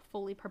didn't help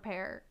fully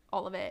prepare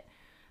all of it.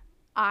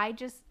 I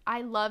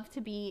love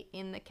to be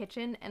in the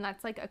kitchen, and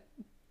that's like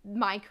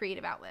my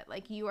creative outlet.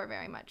 Like you are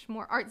very much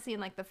more artsy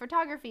and like the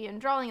photography and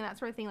drawing and that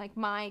sort of thing. Like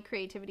my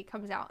creativity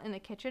comes out in the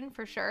kitchen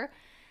for sure.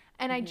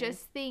 And I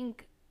just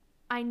think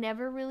I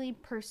never really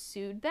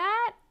pursued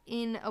that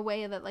in a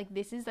way that like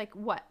this is like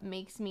what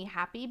makes me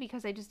happy,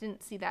 because I just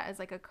didn't see that as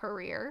like a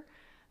career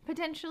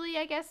potentially,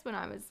 I guess, when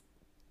I was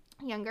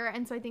younger.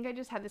 And so I think I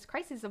just had this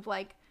crisis of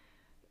like,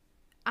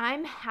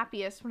 I'm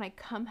happiest when I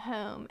come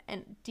home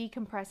and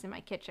decompress in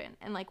my kitchen.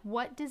 And like,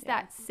 what does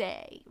that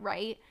say,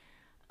 right?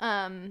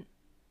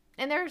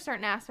 And there are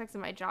certain aspects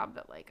of my job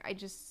that like I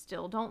just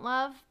still don't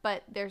love,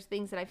 but there's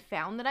things that I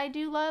found that I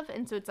do love,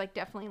 and so it's like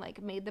definitely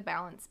like made the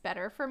balance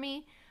better for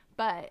me.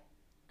 But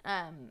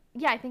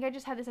yeah, I think I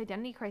just had this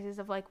identity crisis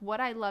of like what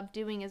I love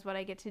doing is what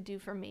I get to do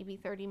for maybe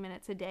 30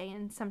 minutes a day,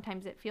 and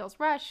sometimes it feels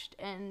rushed.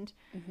 And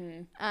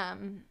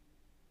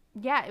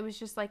yeah, it was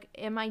just like,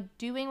 am I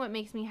doing what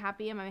makes me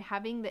happy? Am I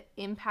having the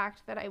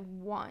impact that I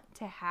want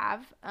to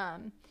have?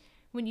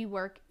 When you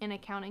work in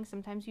accounting,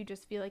 sometimes you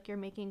just feel like you're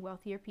making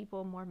wealthier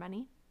people more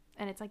money.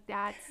 And it's like,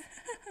 that's,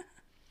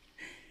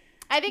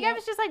 I think I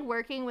was just like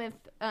working with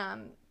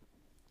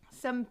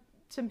some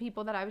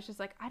people that I was just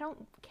like, I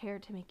don't care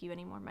to make you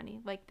any more money.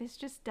 Like this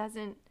just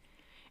doesn't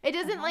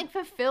like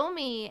fulfill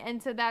me.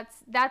 And so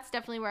that's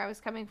definitely where I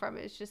was coming from.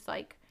 It's just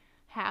like,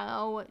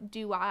 how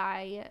do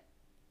I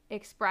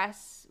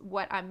express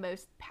what I'm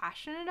most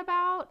passionate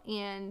about,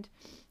 and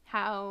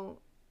how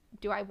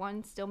do I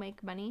still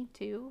make money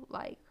too?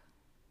 Like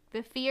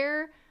the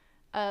fear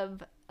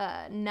of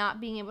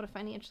not being able to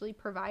financially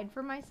provide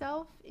for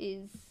myself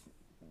is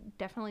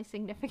definitely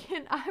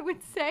significant, I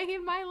would say,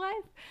 in my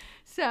life.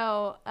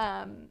 So,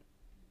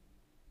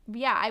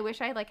 yeah, I wish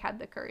I like had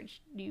the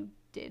courage you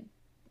did,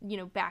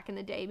 back in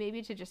the day,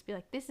 maybe to just be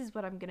like, this is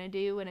what I'm going to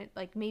do. And it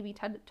like maybe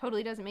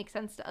totally doesn't make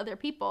sense to other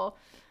people.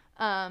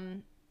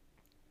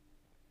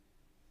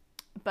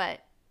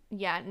 But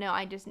yeah, no,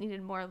 I just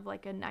needed more of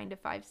like a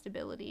 9-to-5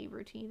 stability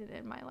routine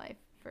in my life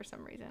for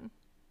some reason.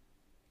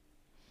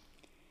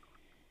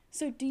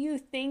 So do you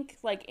think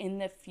like in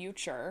the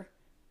future,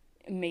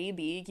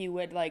 maybe you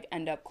would like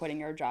end up quitting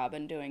your job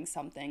and doing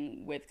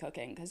something with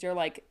cooking? Because you're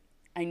like,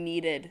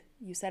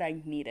 you said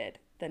I needed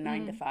the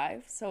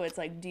 9-to-5. So it's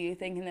like, do you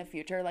think in the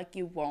future, like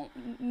you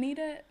won't need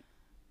it?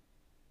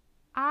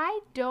 I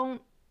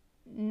don't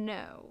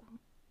know.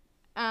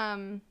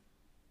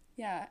 Yeah,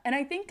 Yeah. And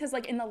I think because,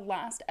 like, in the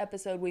last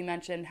episode, we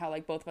mentioned how,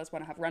 like, both of us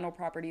want to have rental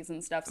properties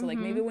and stuff. So, like,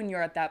 maybe when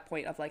you're at that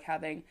point of, like,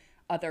 having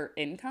other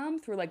income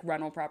through, like,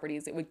 rental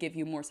properties, it would give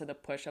you more so the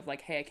push of,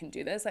 like, hey, I can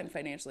do this. I'm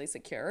financially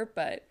secure.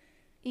 But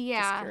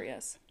just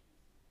curious.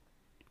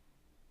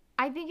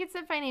 I think it's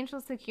a financial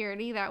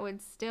security that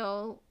would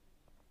still,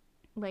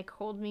 like,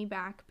 hold me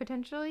back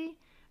potentially.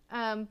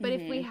 But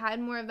if we had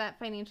more of that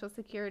financial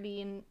security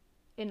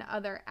in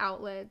other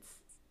outlets,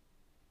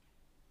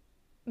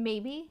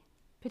 maybe,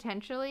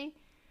 potentially.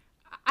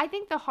 I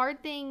think the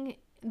hard thing,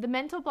 the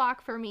mental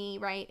block for me,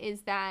 right,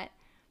 is that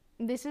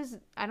this is,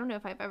 I don't know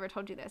if I've ever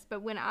told you this,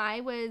 but when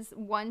I was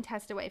one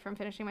test away from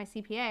finishing my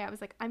CPA, I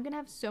was like, I'm going to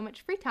have so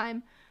much free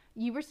time.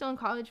 You were still in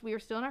college. We were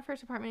still in our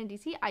first apartment in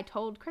DC. I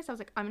told Chris, I was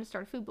like, I'm going to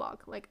start a food blog.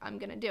 Like, I'm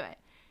going to do it.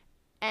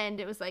 And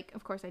it was like,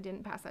 of course, I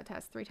didn't pass that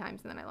test 3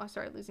 times. And then I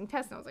started losing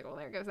tests. And I was like, well,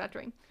 there goes that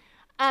dream.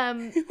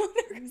 Come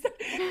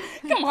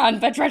on,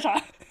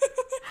 Patricia.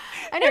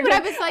 I know, but I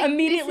was like...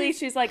 Immediately,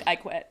 she's like, I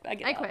quit.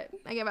 I quit.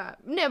 I give up.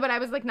 No, but I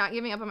was like not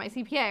giving up on my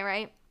CPA,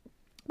 right?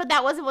 But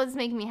that wasn't what was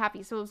making me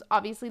happy. So it was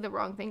obviously the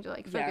wrong thing to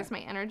like focus my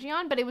energy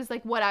on. But it was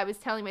like what I was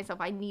telling myself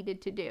I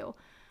needed to do,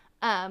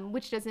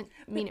 which doesn't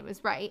mean it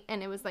was right.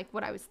 And it was like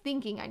what I was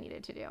thinking I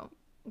needed to do.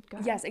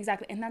 Yes,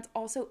 exactly. And that's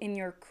also in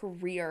your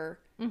career.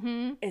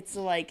 It's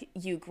like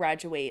you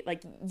graduate,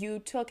 like you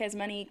took as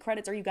many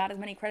credits or you got as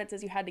many credits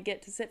as you had to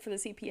get to sit for the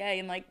CPA.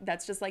 And like,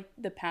 that's just like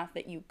the path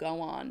that you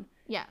go on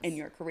in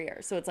your career.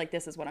 So it's like,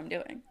 this is what I'm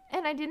doing.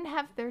 And I didn't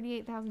have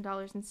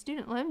 $38,000 in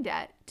student loan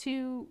debt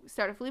to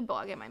start a food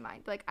blog in my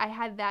mind. Like I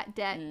had that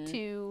debt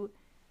to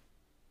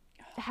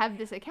have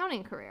this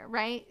accounting career.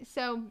 Right.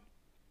 So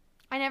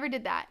I never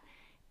did that.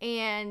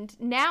 And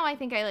now I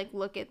think I like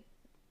look at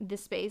the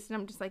space and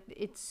I'm just like,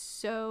 it's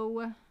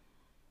so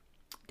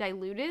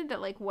diluted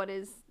that like what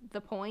is the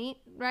point,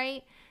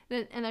 right?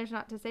 And there's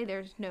not to say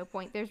there's no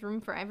point. There's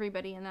room for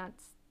everybody, and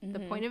that's the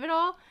point of it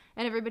all.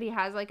 And everybody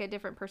has like a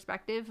different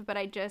perspective, but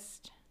I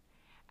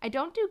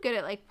don't do good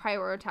at like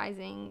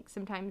prioritizing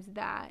sometimes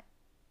that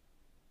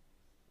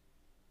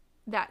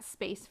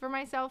space for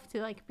myself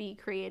to like be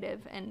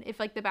creative. And if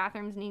like the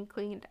bathrooms need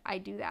cleaned, I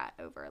do that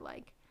over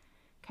like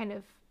kind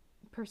of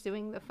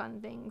pursuing the fun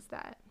things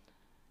that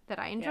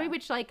I enjoy,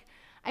 which like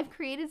I've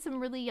created some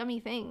really yummy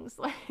things.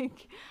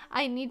 Like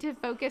I need to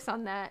focus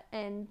on that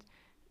and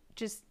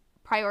just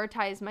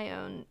prioritize my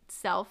own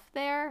self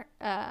there,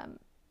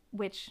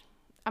 which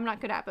I'm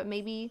not good at, but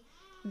maybe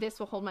this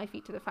will hold my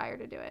feet to the fire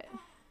to do it.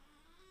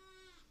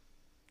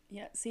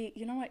 Yeah. See,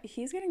 you know what?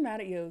 He's getting mad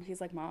at you. He's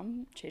like,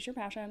 Mom, chase your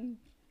passion.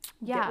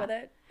 Yeah. Get with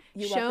it.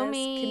 You show love this.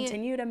 me,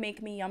 continue to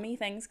make me yummy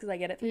things because I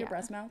get it through your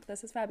breast milk.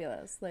 This is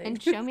fabulous. Like, and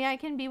show me I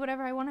can be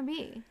whatever I want to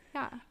be.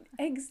 Yeah.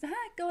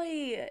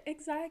 Exactly.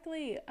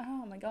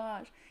 Oh my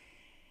gosh.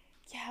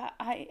 Yeah,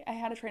 I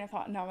had a train of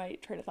thought. Now my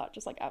train of thought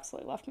just like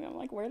absolutely left me. I'm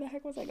like, where the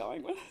heck was I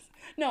going with this?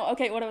 No,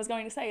 okay, what I was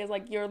going to say is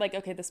like, you're like,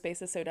 okay, the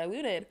space is so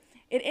diluted.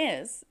 It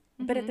is.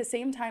 But at the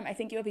same time, I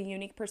think you have a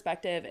unique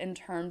perspective in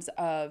terms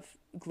of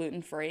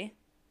gluten-free.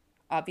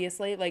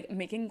 Obviously, like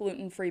making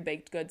gluten-free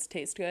baked goods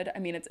taste good. I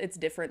mean, it's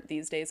different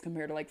these days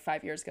compared to like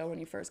 5 years ago when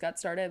you first got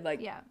started.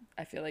 Like,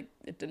 I feel like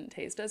it didn't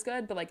taste as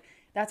good, but like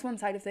that's one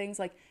side of things.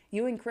 Like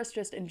you and Chris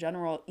just in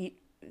general eat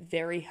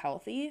very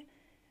healthy.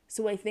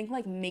 So I think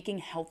like making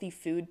healthy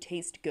food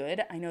taste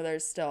good. I know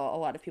there's still a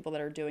lot of people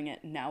that are doing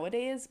it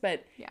nowadays,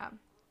 but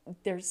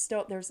there's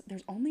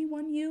only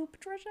one you,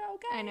 Patricia,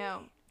 okay? I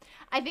know.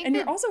 I think and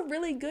you're also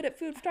really good at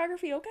food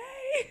photography, okay?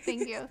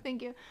 Thank you.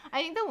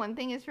 I think the one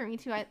thing is for me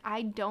too,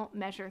 I don't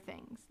measure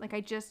things. Like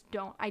I just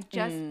don't.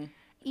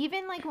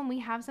 Even like when we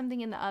have something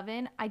in the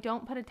oven, I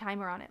don't put a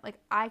timer on it. Like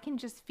I can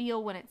just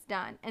feel when it's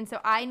done. And so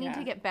I need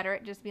to get better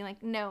at just being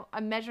like, no,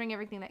 I'm measuring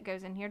everything that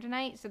goes in here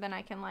tonight so then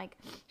I can like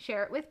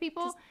share it with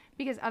people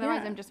because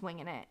otherwise I'm just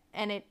winging it.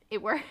 And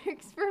it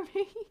works for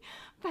me,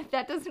 but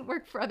that doesn't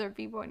work for other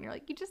people. And you're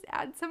like, you just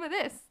add some of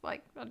this.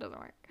 Like that doesn't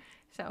work.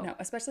 So no,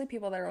 especially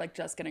people that are like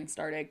just getting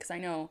started. Because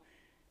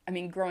I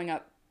mean, growing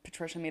up,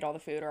 Patricia made all the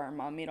food or our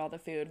mom made all the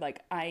food.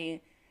 Like I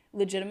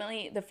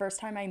legitimately, the first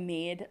time I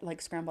made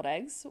like scrambled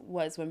eggs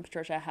was when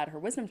Patricia had her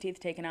wisdom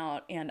teeth taken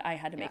out and I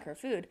had to make her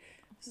food.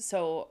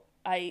 So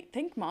I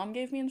think Mom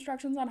gave me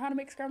instructions on how to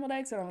make scrambled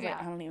eggs. And I was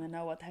like, I don't even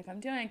know what the heck I'm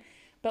doing.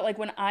 But like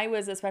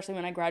especially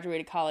when I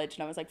graduated college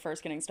and I was like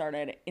first getting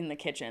started in the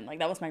kitchen, like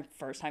that was my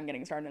first time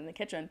getting started in the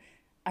kitchen.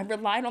 I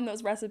relied on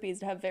those recipes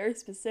to have very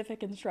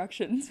specific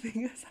instructions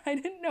because I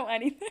didn't know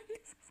anything.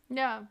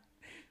 Yeah.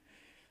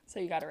 So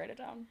you got to write it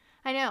down.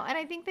 I know. And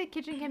I think the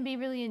kitchen can be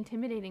really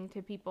intimidating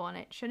to people, and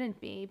it shouldn't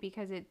be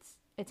because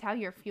it's how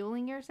you're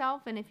fueling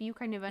yourself. And if you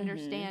kind of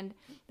understand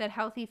that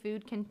healthy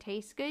food can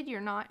taste good, you're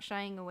not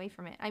shying away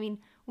from it. I mean,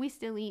 we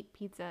still eat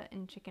pizza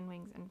and chicken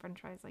wings and french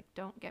fries. Like,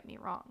 don't get me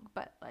wrong.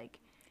 But like...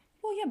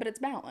 Well, yeah, but it's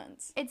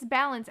balance. It's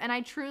balance. And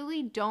I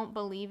truly don't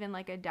believe in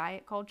like a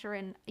diet culture.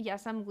 And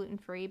yes, I'm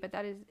gluten-free, but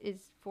that is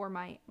for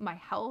my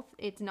health.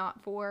 It's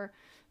not for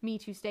me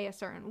to stay a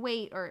certain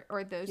weight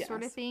or those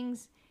sort of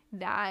things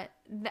that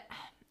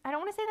I don't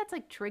want to say that's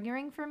like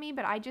triggering for me,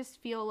 but I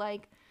just feel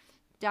like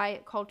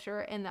diet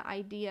culture and the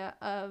idea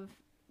of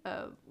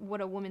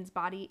what a woman's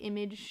body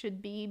image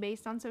should be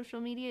based on social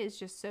media is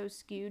just so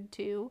skewed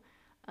too.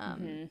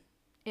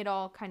 It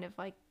all kind of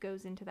like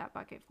goes into that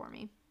bucket for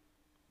me.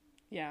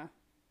 Yeah.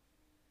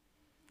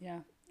 Yeah,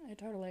 I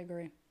totally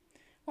agree.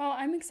 Well,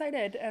 I'm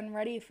excited and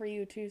ready for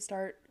you to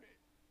start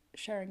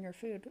sharing your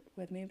food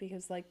with me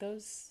because like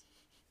those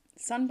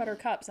sun butter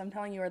cups, I'm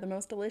telling you, are the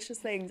most delicious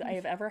things I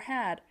have ever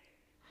had.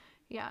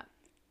 Yeah.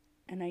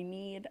 And I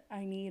need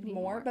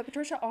more. But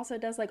Patricia also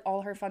does like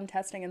all her fun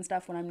testing and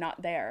stuff when I'm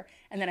not there.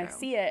 And then I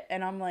see it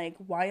and I'm like,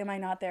 why am I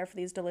not there for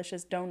these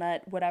delicious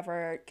donut,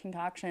 whatever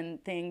concoction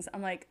things?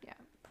 I'm like, yeah.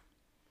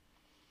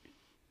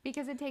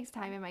 Because it takes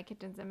time and my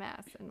kitchen's a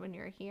mess. And when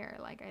you're here,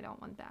 like, I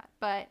don't want that.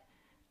 But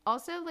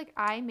also, like,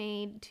 I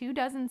made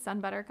 24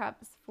 sun butter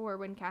cups for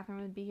when Catherine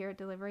would be here at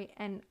delivery.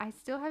 And I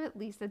still have at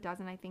least a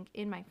dozen, I think,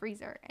 in my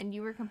freezer. And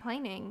you were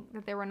complaining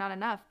that there were not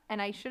enough.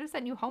 And I should have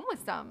sent you home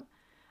with some.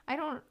 I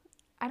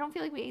don't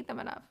feel like we ate them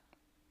enough.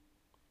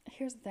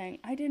 Here's the thing.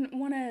 I didn't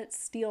want to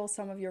steal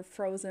some of your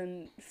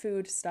frozen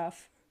food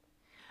stuff.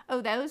 Oh,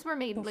 those were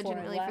made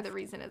legitimately for the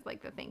reason as,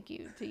 like, the thank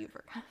you to you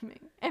for coming.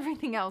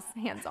 Everything else,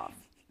 hands off.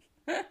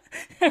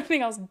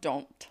 Everything else,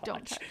 don't touch.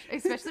 Don't touch.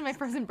 Especially my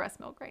frozen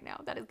breast milk right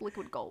now. That is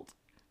liquid gold.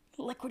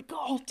 Liquid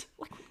gold.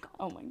 Liquid gold.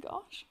 Oh my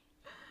gosh.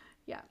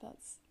 Yeah.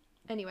 That's...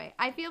 Anyway,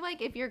 I feel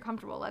like if you're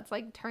comfortable, let's,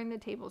 like, turn the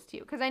tables to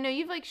you. Because I know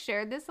you've, like,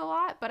 shared this a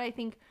lot, but I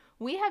think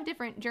we have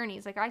different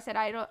journeys. Like I said,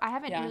 I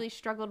haven't really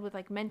struggled with,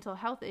 like, mental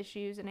health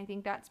issues, and I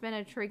think that's been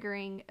a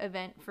triggering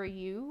event for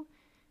you.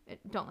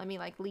 Don't let me,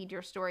 like, lead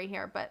your story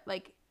here, but,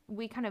 like,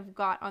 we kind of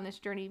got on this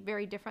journey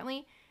very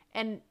differently.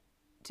 And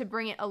to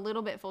bring it a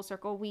little bit full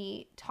circle,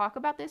 we talk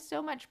about this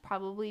so much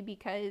probably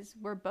because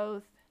we're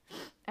both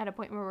at a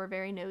point where we're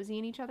very nosy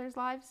in each other's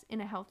lives in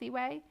a healthy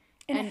way.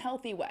 In a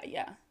healthy way,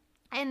 yeah.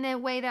 And the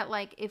way that,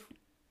 like, if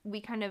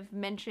we kind of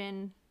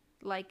mention,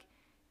 like,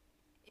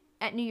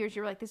 at New Year's,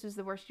 you were like, this was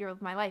the worst year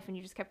of my life, and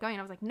you just kept going. And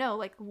I was like, no,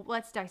 like,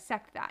 let's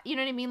dissect that. You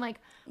know what I mean?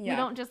 Like, we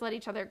don't just let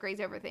each other graze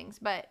over things.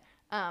 But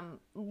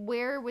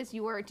where was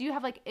do you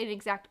have, like, an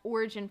exact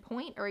origin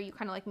point, or are you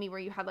kind of like me where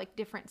you had, like,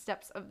 different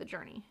steps of the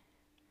journey?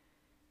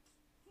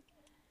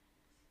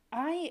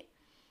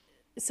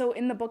 So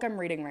in the book I'm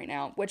reading right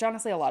now, which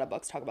honestly a lot of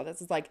books talk about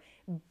this, is like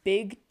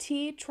big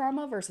T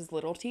trauma versus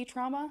little T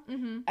trauma.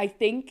 Mm-hmm. I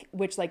think,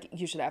 which, like,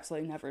 you should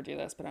absolutely never do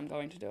this, but I'm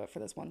going to do it for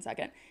this 1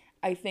 second.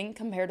 I think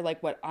compared to,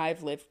 like, what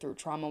I've lived through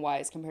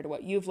trauma-wise, compared to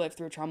what you've lived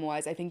through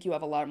trauma-wise, I think you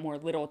have a lot more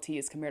little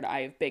T's compared to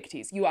I have big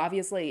T's. You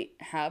obviously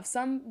have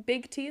some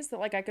big T's that,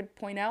 like, I could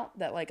point out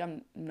that, like,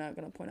 I'm not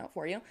going to point out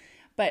for you.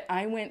 But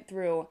I went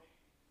through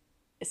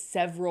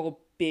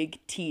several big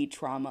T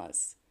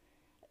traumas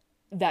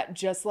that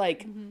just,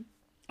 like,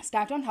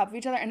 stacked on top of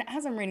each other. And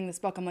as I'm reading this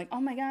book, I'm like,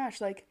 oh my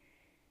gosh, like,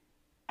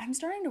 I'm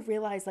starting to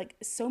realize, like,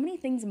 so many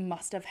things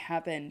must have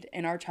happened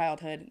in our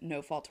childhood,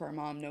 no fault to our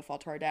mom, no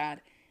fault to our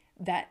dad,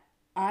 that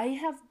I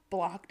have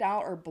blocked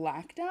out or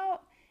blacked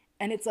out.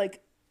 And it's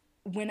like,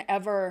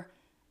 whenever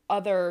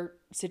other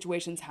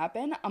situations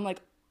happen, I'm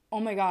like, oh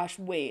my gosh,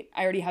 wait,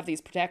 I already have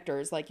these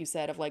protectors, like you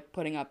said, of, like,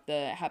 putting up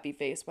the happy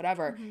face,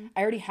 whatever. Mm-hmm.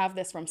 I already have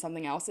this from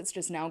something else. It's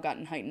just now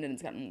gotten heightened and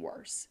it's gotten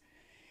worse.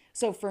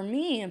 So for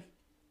me,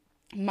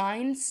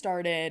 mine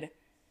started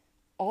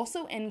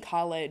also in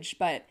college,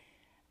 but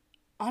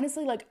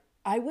honestly, like,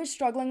 I was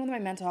struggling with my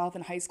mental health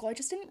in high school. I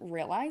just didn't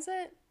realize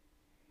it.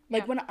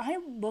 Like, when I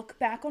look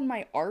back on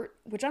my art,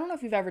 which I don't know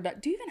if you've ever done,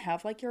 do you even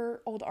have, like,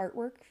 your old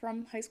artwork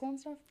from high school and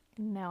stuff?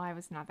 No, I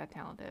was not that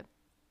talented.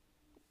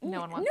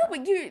 No one wants that.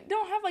 But you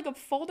don't have, like, a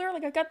folder?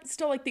 Like, I got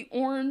still, like, the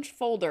orange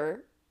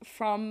folder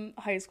from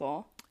high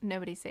school.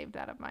 Nobody saved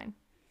that of mine.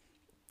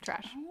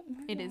 Trash.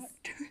 It is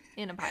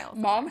in a pile.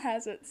 Mom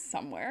has it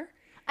somewhere.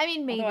 I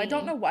mean, maybe. Although I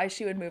don't know why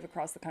she would move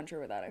across the country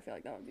with that. I feel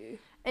like that would be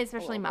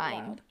especially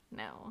mine.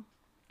 No.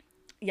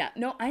 Yeah,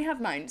 no, I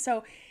have mine.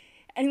 So,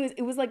 anyways,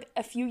 it was like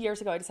a few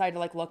years ago I decided to,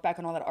 like, look back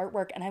on all that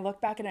artwork, and I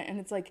look back at it and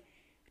it's like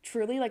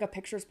truly like a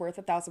picture's worth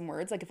 1,000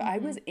 words. Like, if I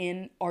was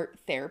in art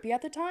therapy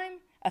at the time,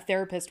 a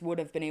therapist would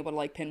have been able to,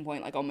 like,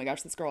 pinpoint, like, oh my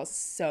gosh, this girl is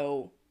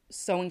so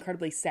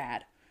incredibly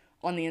sad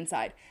on the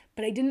inside.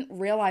 But I didn't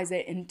realize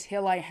it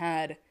until I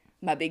had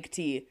my big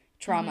T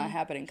trauma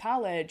happen in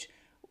college,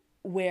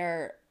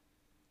 where,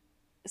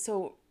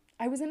 so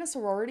I was in a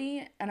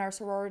sorority, and our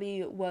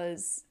sorority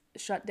was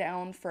shut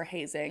down for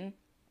hazing.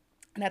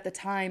 And at the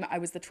time, I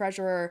was the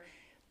treasurer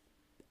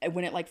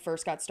when it, like,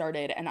 first got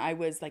started, and I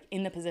was, like,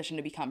 in the position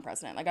to become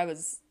president. Like, I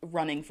was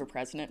running for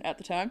president at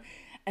the time.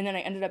 And then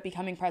I ended up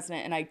becoming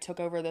president, and I took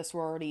over the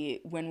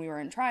sorority when we were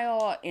in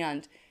trial,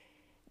 and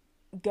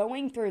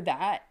going through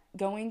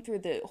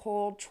the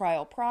whole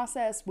trial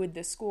process with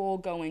the school,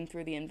 going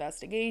through the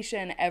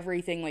investigation,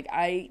 everything, like,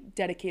 I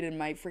dedicated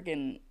my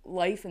freaking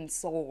life and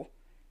soul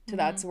to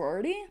that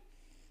sorority.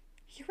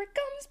 Here it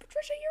comes,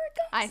 Patricia, here it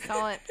comes. I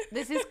saw it.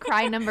 This is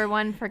cry number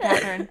 1 for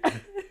Catherine.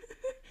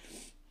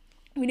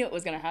 We knew it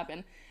was going to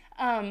happen.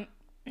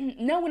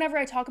 No, whenever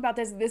I talk about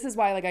this is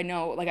why, like, I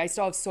know, like, I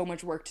still have so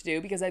much work to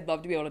do, because I'd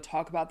love to be able to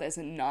talk about this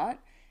and not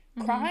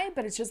cry,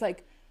 but it's just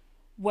like,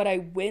 what I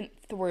went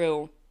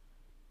through,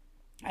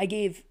 I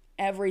gave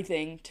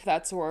everything to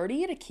that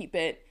sorority to keep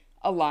it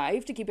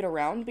alive, to keep it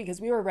around, because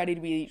we were ready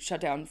to be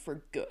shut down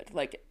for good.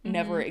 Like,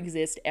 never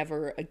exist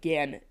ever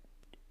again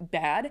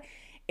bad.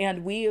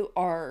 And we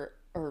are,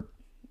 or,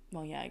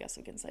 well, yeah, I guess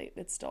we can say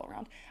it's still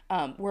around.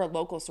 We're a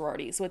local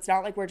sorority. So it's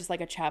not like we're just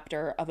like a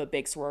chapter of a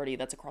big sorority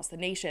that's across the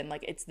nation.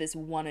 Like, it's this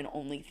one and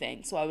only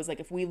thing. So I was like,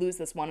 if we lose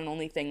this one and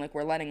only thing, like,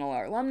 we're letting all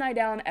our alumni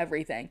down,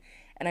 everything.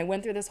 And I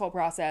went through this whole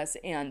process,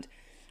 and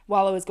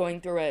while I was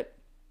going through it,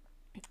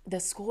 the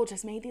school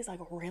just made these like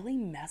really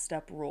messed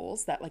up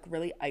rules that like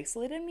really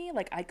isolated me.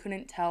 Like, I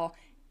couldn't tell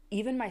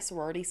even my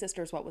sorority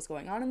sisters what was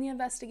going on in the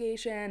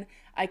investigation.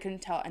 I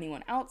couldn't tell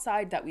anyone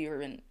outside that we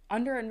were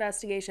under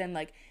investigation.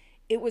 Like,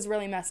 it was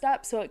really messed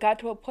up. So it got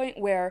to a point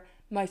where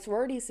my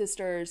sorority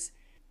sisters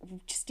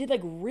just did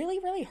like really,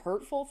 really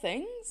hurtful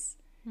things.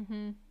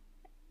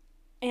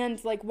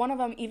 And like one of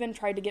them even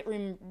tried to get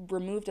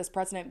removed as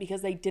president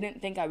because they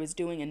didn't think I was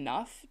doing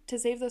enough to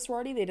save the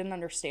sorority. They didn't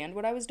understand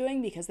what I was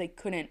doing because they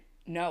couldn't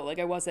know. Like,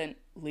 I wasn't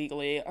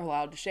legally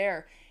allowed to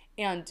share.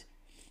 And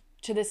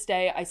to this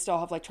day, I still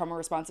have like trauma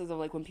responses of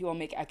like when people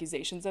make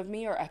accusations of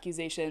me or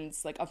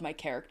accusations like of my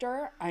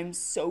character. I'm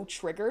so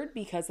triggered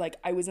because like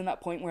I was in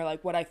that point where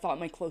like what I thought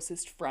my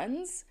closest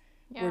friends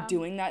were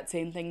doing that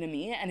same thing to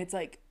me. And it's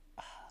like,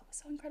 oh, it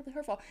was so incredibly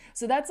hurtful.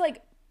 So that's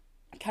like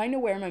kind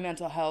of where my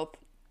mental health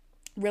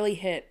really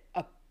hit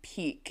a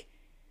peak.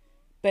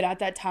 But at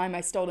that time,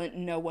 I still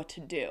didn't know what to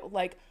do.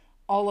 Like,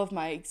 all of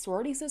my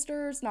sorority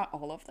sisters, not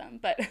all of them,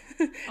 but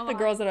the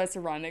girls that I was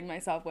surrounding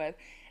myself with,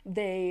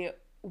 they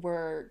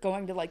were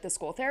going to like the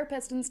school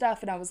therapist and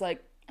stuff. And I was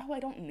like, oh, I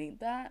don't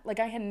need that. Like,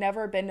 I had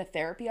never been to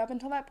therapy up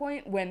until that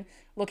point, when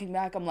looking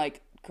back, I'm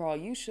like, girl,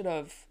 you should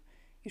have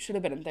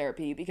been in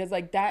therapy, because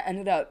like I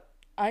ended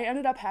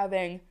up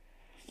having,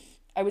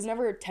 I was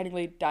never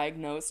technically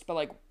diagnosed, but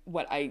like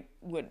what I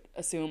would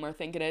assume or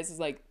think it is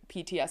like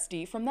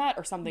PTSD from that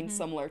or something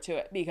similar to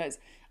it, because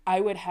I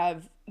would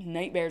have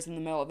nightmares in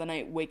the middle of the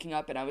night waking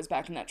up and I was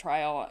back in that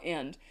trial,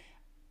 and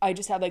I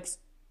just had like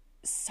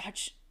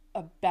such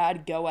a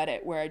bad go at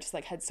it where I just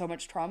like had so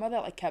much trauma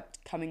that like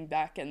kept coming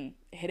back and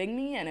hitting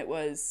me, and it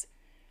was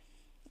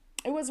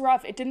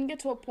rough. It didn't get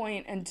to a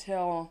point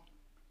until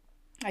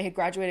I had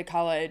graduated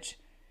college,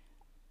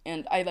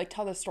 and I like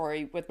tell this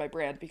story with my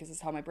brand because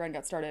it's how my brand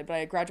got started, but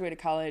I graduated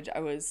college, I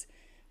was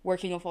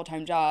working a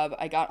full-time job,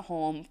 I got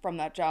home from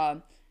that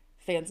job,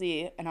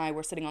 Fancy and I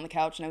were sitting on the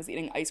couch and I was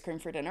eating ice cream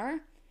for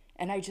dinner,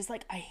 and I just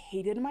like, I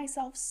hated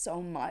myself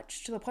so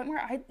much to the point where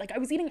I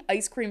was eating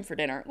ice cream for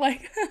dinner.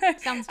 Like,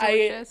 sounds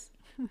delicious.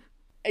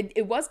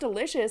 It was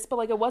delicious, but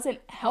like it wasn't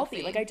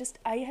healthy. Like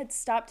I had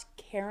stopped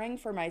caring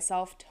for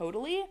myself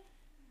totally.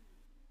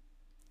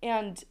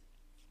 And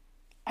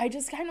I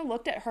just kind of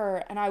looked at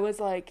her and I was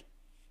like,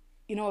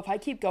 you know, if I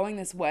keep going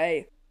this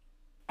way,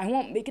 I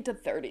won't make it to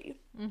 30.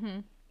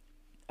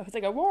 I was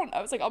like, I won't.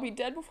 I was like, I'll be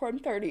dead before I'm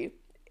 30.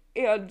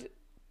 And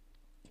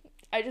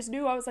I just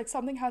knew, I was like,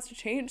 something has to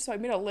change. So I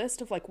made a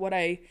list of like what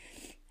I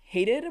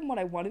hated and what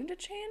I wanted to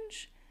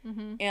change.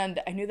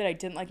 And I knew that I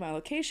didn't like my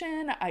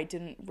location. I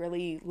didn't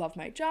really love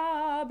my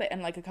job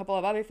and like a couple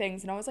of other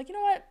things. And I was like, you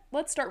know what?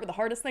 Let's start with the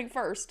hardest thing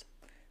first.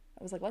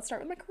 I was like, let's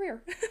start with my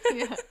career.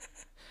 Yeah.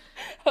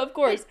 Of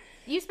course.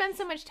 But you spend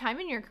so much time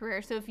in your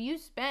career. So if you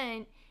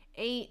spent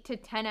 8 to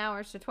 10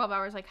 hours to 12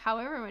 hours, like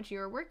however much you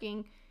were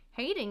working,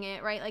 hating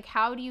it, right? Like,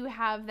 how do you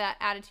have that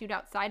attitude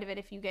outside of it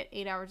if you get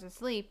 8 hours of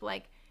sleep?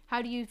 Like,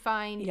 how do you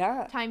find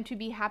time to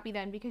be happy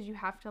then? Because you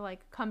have to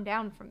like come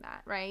down from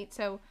that, right?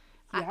 So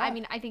I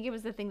mean, I think it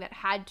was the thing that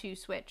had to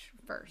switch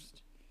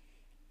first.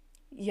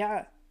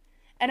 Yeah.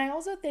 And I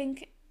also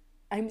think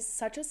I'm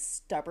such a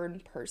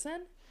stubborn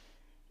person.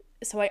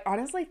 So I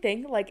honestly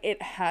think like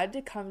it had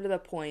to come to the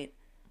point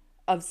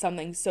of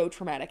something so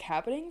traumatic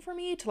happening for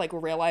me to like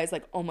realize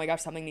like, oh my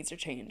gosh, something needs to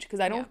change. Because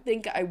I don't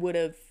think I would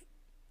have,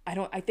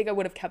 I think I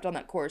would have kept on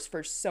that course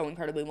for so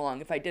incredibly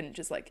long if I didn't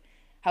just like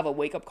have a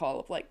wake up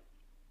call of like,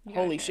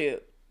 holy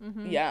shoot.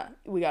 Yeah,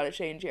 we got to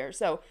change here.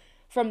 So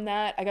from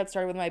that, I got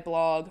started with my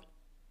blog.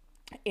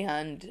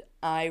 And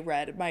I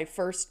read my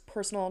first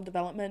personal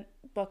development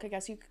book, I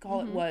guess you could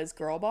call it, was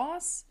Girl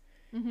Boss,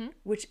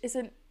 which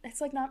isn't, it's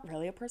like not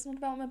really a personal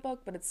development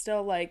book, but it's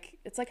still like,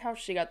 it's like how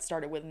she got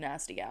started with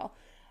Nasty Gal.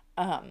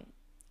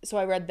 So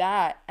I read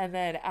that. And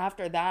then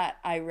after that,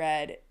 I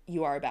read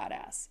You Are a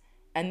Badass.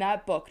 And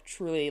that book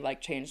truly like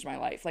changed my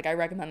life. Like, I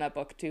recommend that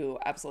book to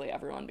absolutely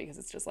everyone because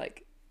it's just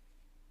like,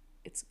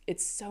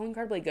 it's so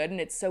incredibly good. And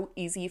it's so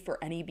easy for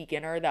any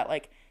beginner that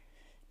like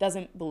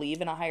doesn't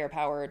believe in a higher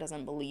power,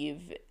 doesn't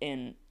believe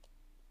in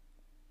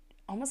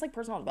almost like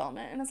personal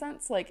development in a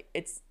sense. Like,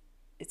 it's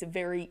a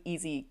very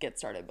easy get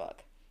started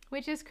book.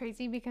 Which is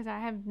crazy because I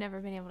have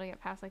never been able to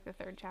get past like the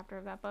 3rd chapter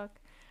of that book.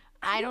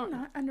 I do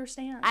not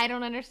understand. I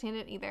don't understand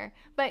it either.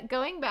 But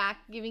going back,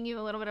 giving you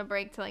a little bit of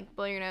break to like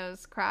blow your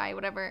nose, cry,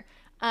 whatever.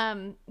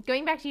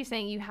 Going back to you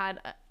saying you had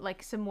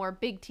like some more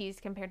big T's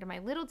compared to my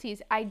little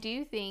T's, I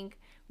do think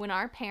when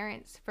our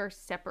parents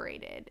first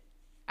separated,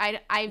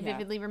 I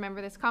vividly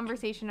remember this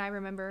conversation. I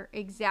remember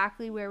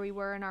exactly where we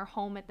were in our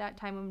home at that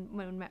time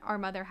when our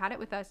mother had it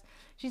with us.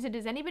 She said,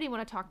 does anybody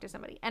want to talk to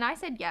somebody? And I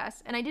said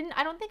yes. And I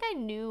don't think I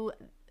knew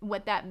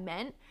what that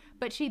meant,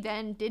 but she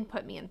then did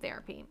put me in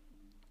therapy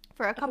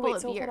for a couple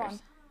of years. Hold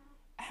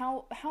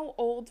on. How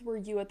old were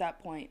you at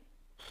that point?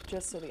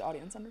 Just so the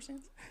audience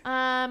understands.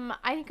 I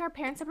think our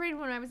parents separated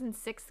when I was in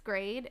 6th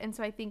grade. And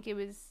so I think it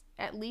was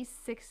at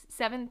least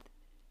 7th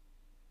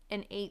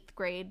and 8th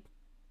grade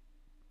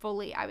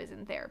fully I was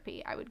in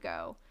therapy. I would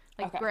go.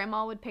 Like,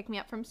 grandma would pick me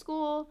up from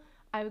school.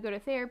 I would go to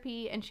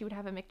therapy, and she would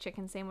have a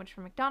McChicken sandwich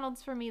from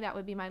McDonald's for me. That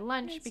would be my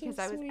lunch. That's because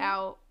so I was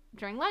out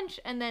during lunch,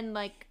 and then,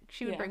 like,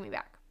 she would bring me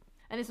back.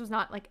 And this was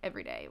not, like,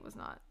 every day. It was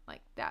not,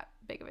 like, that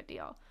big of a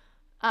deal.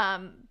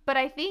 But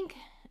I think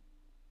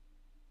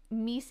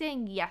me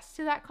saying yes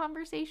to that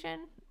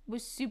conversation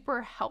was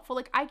super helpful.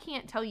 Like, I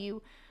can't tell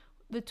you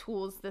the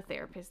tools the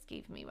therapist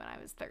gave me when I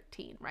was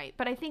 13, right?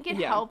 But I think it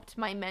helped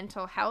my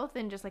mental health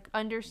and just, like,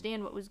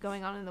 understand what was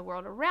going on in the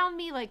world around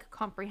me, like,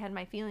 comprehend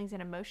my feelings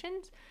and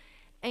emotions.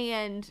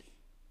 And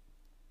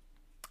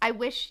I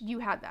wish you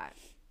had that.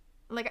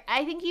 Like,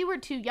 I think you were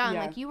too young.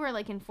 Like, you were,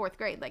 like, in 4th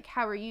grade. Like,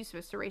 how are you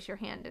supposed to raise your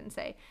hand and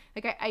say,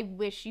 like, I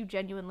wish you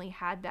genuinely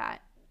had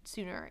that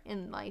sooner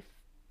in life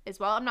as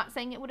well. I'm not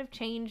saying it would have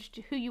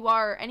changed who you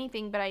are or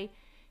anything, but I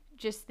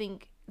just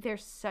think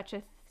there's such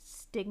a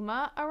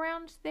stigma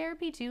around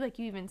therapy too. Like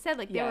you even said,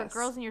 like there were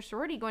girls in your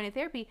sorority going to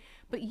therapy,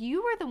 but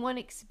you were the one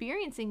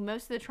experiencing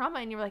most of the trauma,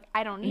 and you were like,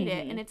 I don't need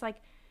it. And it's like,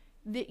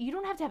 you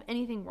don't have to have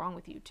anything wrong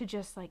with you to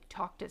just like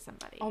talk to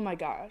somebody. Oh my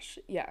gosh.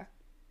 Yeah.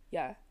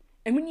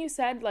 And when you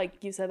said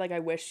like I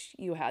wish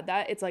you had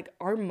that, it's like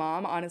our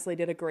mom honestly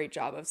did a great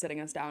job of sitting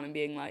us down and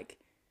being like,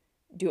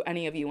 do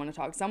any of you want to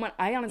talk to someone?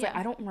 I honestly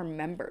I don't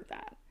remember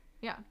that.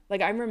 Yeah. Like,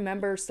 I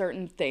remember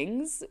certain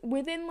things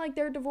within, like,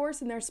 their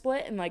divorce and their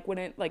split and, like, when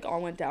it, like, all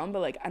went down.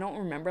 But, like, I don't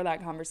remember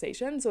that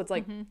conversation. So it's,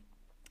 like,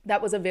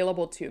 that was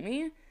available to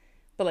me.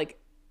 But, like,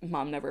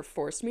 mom never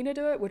forced me to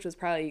do it, which was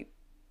probably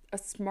a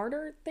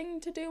smarter thing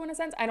to do in a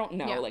sense. I don't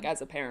know, like,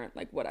 as a parent,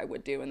 like, what I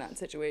would do in that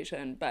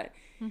situation. But,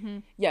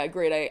 yeah,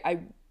 great. I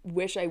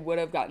wish I would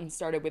have gotten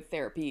started with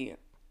therapy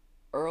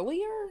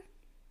earlier.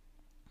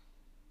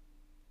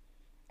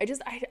 I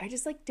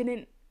just, like,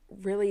 didn't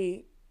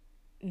really...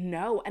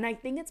 No. And I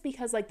think it's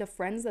because, like, the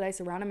friends that I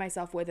surrounded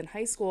myself with in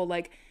high school,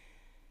 like,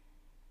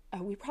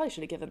 we probably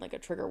should have given, like, a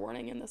trigger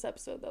warning in this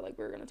episode that, like,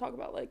 we were going to talk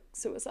about, like,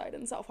 suicide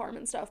and self-harm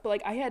and stuff. But,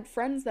 like, I had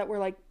friends that were,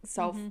 like,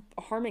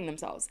 self-harming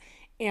themselves.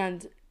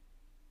 And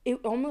it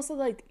almost was,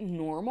 like,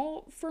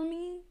 normal for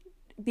me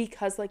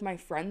because, like, my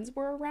friends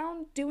were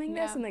around doing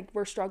this and, like,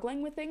 were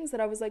struggling with things that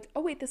I was like,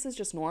 oh, wait, this is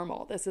just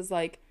normal. This is,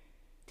 like...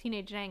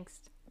 Teenage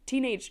angst.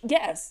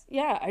 Yes,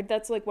 yeah,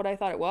 that's like what I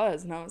thought it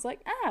was, and I was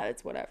like,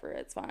 it's whatever,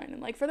 it's fine. And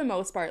like for the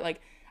most part,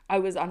 like I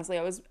was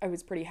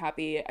pretty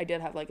happy. I did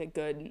have like a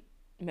good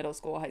middle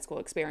school, high school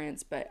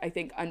experience, but I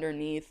think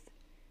underneath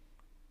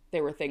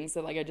there were things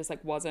that like I just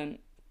like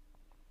wasn't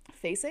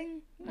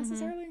facing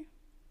necessarily.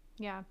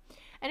 Yeah.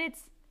 And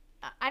it's,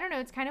 I don't know,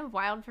 it's kind of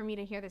wild for me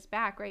to hear this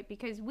back, right?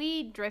 Because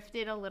we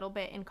drifted a little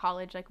bit in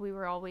college. Like we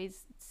were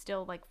always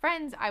still like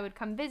friends. I would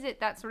come visit,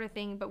 that sort of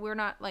thing, but we're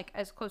not like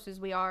as close as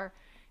we are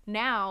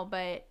now.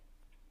 But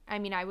I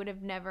mean, I would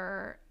have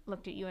never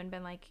looked at you and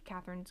been like,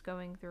 Catherine's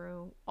going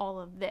through all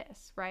of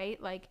this,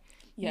 right? Like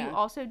you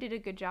also did a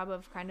good job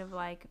of kind of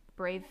like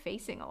brave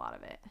facing a lot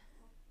of it.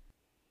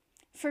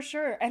 For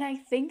sure. And I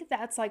think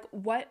that's like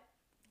what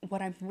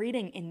I'm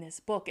reading in this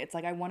book. It's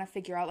like I want to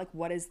figure out like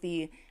what is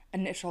the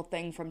initial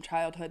thing from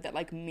childhood that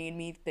like made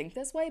me think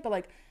this way. But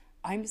like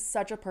I'm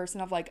such a person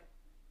of like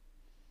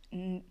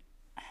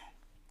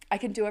I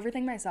can do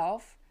everything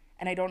myself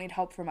and I don't need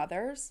help from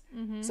others.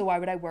 So why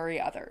would I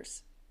worry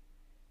others?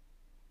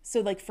 So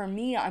like for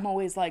me, I'm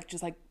always like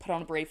just like put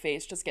on a brave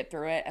face, just get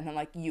through it, and then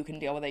like you can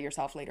deal with it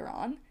yourself later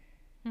on.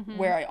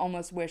 Where I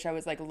almost wish I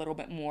was like a little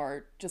bit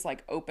more just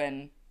like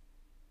open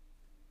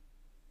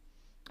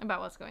about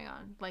what's going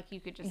on. Like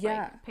you could just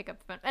like pick up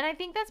the phone. And I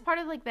think that's part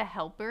of like the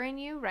helper in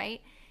you,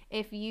 right?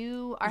 If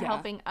you are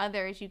helping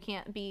others, you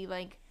can't be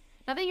like,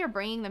 not that you're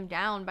bringing them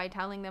down by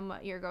telling them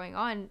what you're going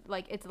on,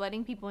 like it's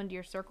letting people into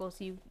your circle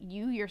so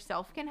you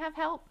yourself can have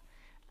help.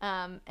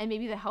 And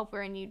maybe the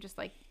helper in you just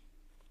like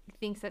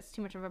thinks that's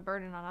too much of a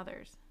burden on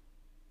others.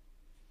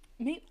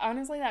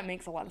 Honestly, that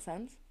makes a lot of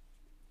sense.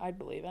 I'd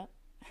believe it.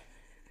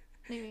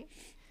 Maybe.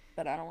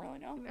 But I don't really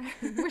know.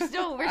 We're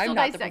still I'm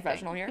not dissecting. the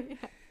professional here.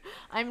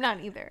 I'm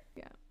not either.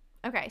 Yeah.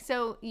 Okay,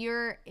 so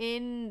you're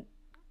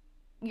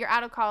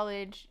out of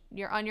college,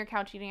 you're on your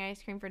couch eating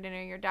ice cream for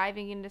dinner, you're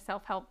diving into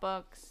self-help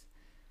books.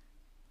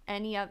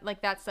 Any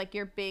like that's like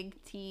your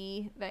big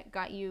T that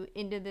got you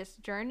into this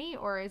journey,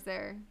 or is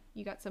there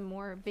you got some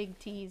more big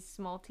T's,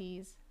 small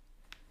T's?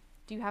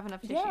 Do you have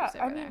enough tissues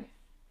over there?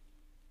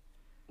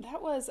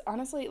 That was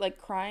honestly like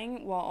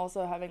crying while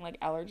also having like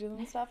allergies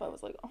and stuff. I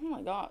was like, oh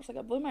my gosh, like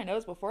I blew my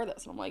nose before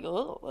this, and I'm like,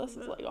 oh, this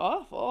is like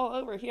awful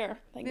over here.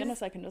 Thank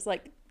goodness I can just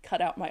like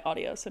cut out my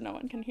audio so no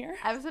one can hear.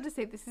 I was about to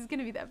say this is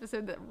gonna be the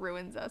episode that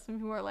ruins us, and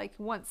people are like,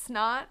 want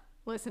snot?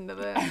 Listen to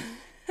this.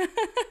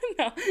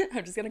 No,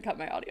 I'm just gonna cut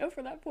my audio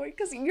for that point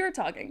because you're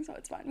talking, so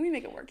it's fine. We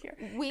make it work here.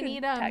 We Good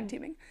need tag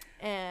teaming.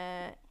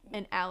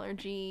 An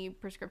allergy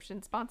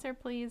prescription sponsor,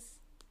 please.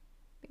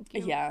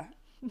 Thank you. Yeah,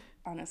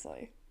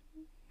 honestly.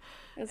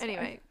 It's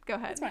Anyway, fine. go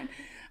ahead. It's fine.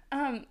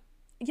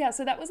 Yeah,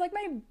 so that was like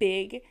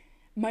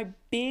my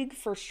big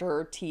for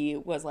sure tea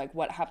was like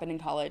what happened in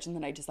college, and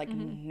then I just like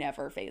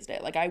never phased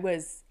it. Like I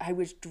was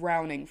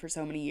drowning for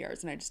so many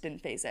years and I just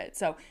didn't phase it.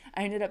 So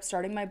I ended up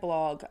starting my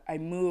blog. I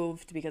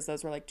moved because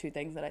those were like two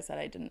things that I said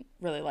I didn't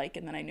really like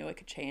and then I knew it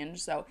could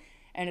change. So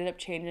I ended up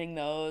changing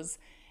those,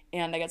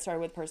 and I got started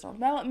with personal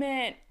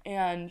development.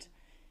 And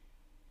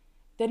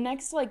the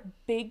next like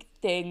big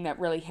thing that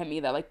really hit me,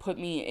 that like put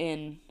me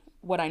in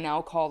what I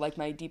now call like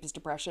my deepest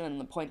depression and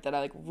the point that I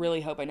like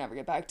really hope I never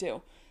get back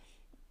to,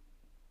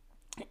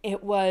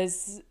 it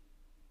was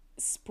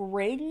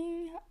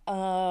spring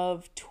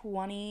of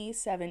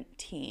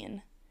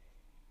 2017.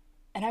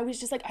 And I was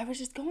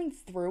just going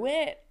through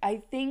it.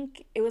 I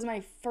think it was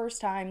my first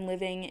time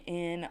living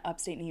in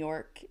upstate New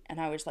York, and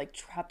I was like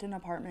trapped in an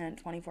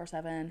apartment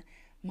 24/7.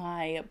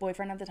 My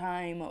boyfriend at the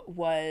time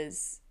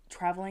was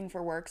traveling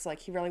for work, so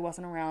like he really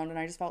wasn't around, and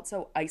I just felt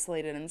so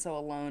isolated and so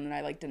alone, and I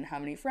like didn't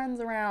have any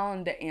friends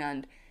around,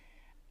 and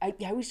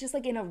I was just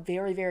like in a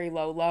very, very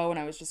low, and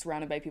I was just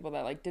surrounded by people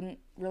that like didn't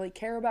really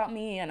care about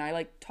me. And I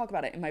like talk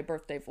about it in my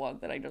birthday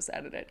vlog that I just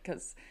edited,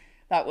 because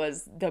that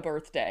was the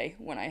birthday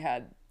when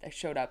I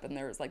showed up and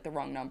there was like the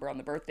wrong number on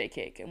the birthday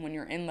cake. And when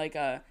you're in like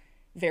a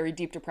very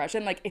deep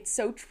depression, like it's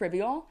so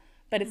trivial,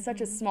 but it's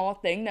such a small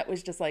thing that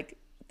was just like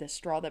the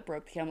straw that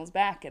broke the camel's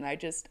back, and I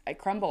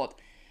crumbled.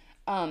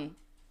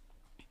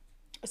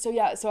 So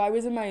I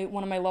was in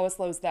one of my lowest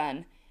lows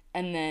then,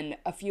 and then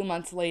a few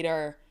months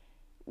later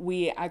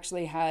we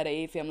actually had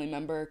a family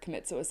member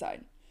commit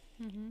suicide.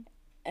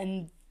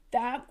 And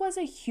that was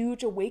a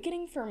huge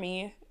awakening for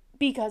me,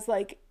 because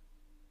like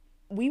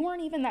we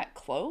weren't even that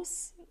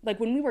close. Like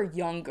when we were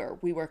younger,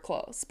 we were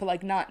close, but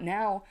like not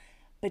now.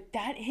 But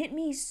that hit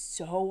me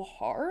so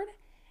hard.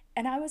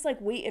 And I was like,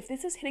 wait, if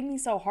this is hitting me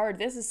so hard,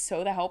 this is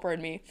so the helper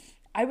in me.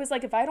 I was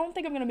like, if I don't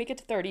think I'm going to make it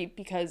to 30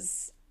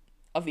 because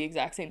of the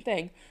exact same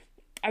thing,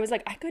 I was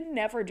like, I could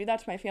never do that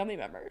to my family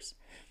members.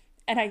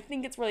 And I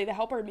think it's really the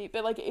helper in me.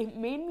 But like it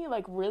made me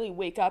like really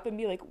wake up and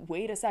be like,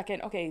 wait a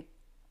second, okay,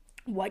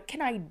 what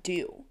can I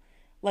do?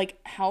 Like,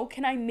 how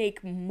can I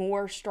make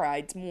more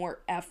strides,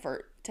 more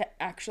effort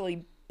to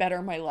actually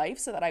better my life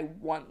so that I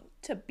want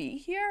to be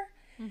here?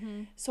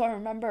 So I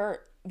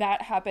remember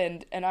that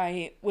happened, and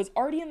I was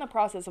already in the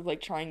process of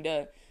like trying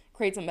to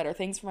create some better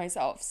things for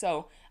myself.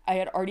 So I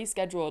had already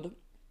scheduled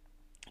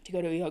to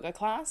go to a yoga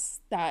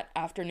class that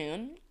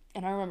afternoon.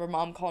 And I remember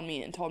mom called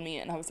me and told me,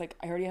 and I was like,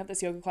 I already have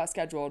this yoga class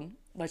scheduled.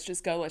 Let's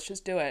just go. Let's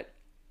just do it.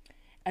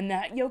 And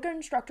that yoga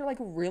instructor like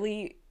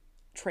really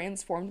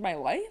transformed my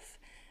life.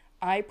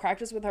 I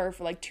practiced with her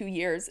for like 2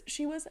 years.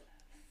 She was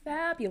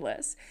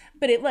fabulous.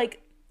 But it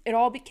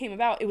all came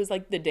about. It was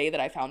like the day that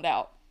I found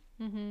out.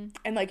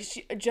 And like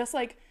she just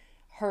like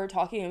her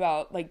talking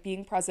about like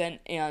being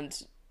present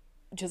and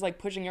just like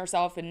pushing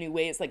yourself in new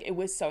ways. Like it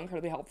was so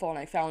incredibly helpful, and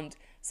I found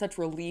such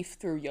relief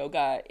through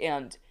yoga,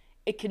 and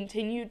it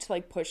continued to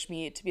like push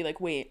me to be like,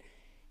 wait,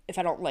 if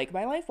I don't like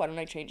my life, why don't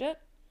I change it?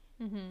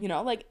 You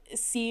know, like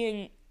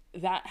seeing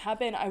that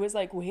happen, I was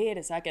like, wait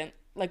a second,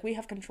 like we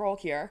have control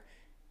here.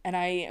 And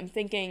I am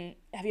thinking,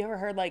 have you ever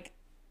heard like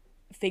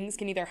things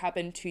can either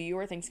happen to you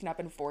or things can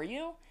happen for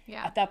you?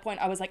 Yeah. At that point,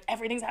 I was like,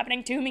 everything's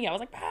happening to me. I was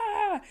like,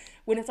 ah,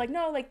 when it's like,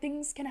 no, like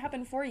things can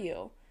happen for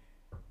you.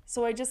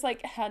 So I just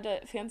like had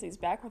to, Fancy's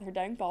back with her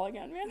dang ball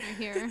again, man.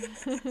 Here.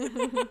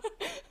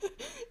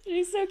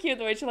 She's so cute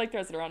the way she like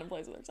throws it around and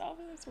plays with herself.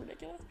 It's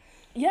ridiculous.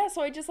 Yeah,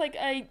 so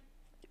I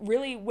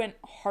really went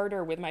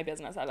harder with my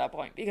business at that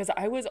point, because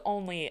I was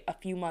only a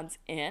few months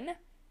in,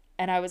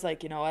 and I was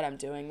like, you know what, I'm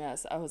doing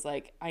this. I was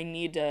like, I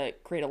need to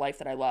create a life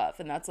that I love.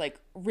 And that's like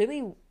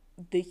really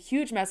the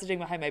huge messaging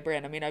behind my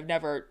brand. I mean, I've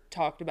never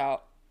talked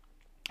about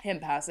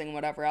him passing and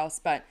whatever else,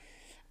 but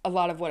a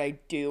lot of what I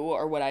do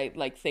or what I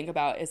like think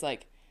about is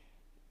like,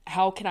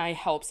 how can I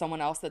help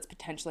someone else that's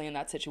potentially in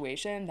that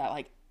situation that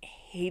like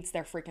hates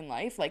their freaking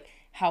life? Like,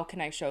 how can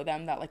I show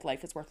them that like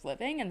life is worth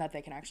living and that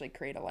they can actually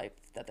create a life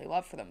that they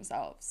love for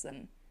themselves?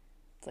 And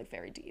it's like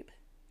very deep.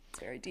 It's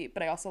very deep.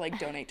 But I also like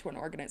donate to an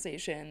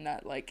organization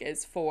that like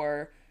is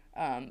for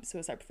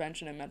suicide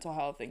prevention and mental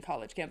health in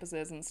college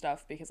campuses and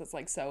stuff, because it's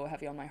like so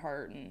heavy on my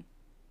heart. And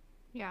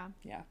Yeah.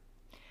 yeah.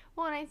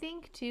 Well, and I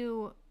think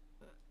too,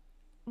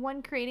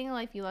 when creating a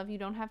life you love, you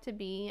don't have to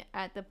be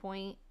at the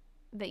point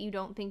that you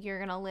don't think you're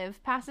gonna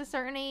live past a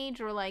certain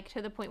age, or like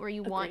to the point where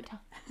you want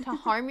to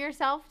harm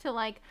yourself to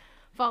like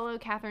follow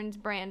Catherine's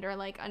brand or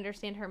like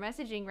understand her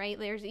messaging, right?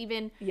 There's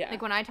even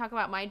like when I talk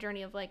about my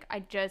journey of like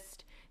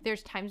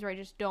there's times where I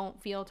just don't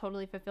feel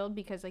totally fulfilled,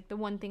 because like the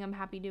one thing I'm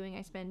happy doing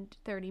I spend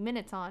 30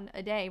 minutes on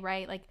a day,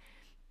 right? Like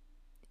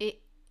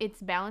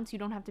it's balance. You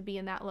don't have to be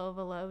in that low of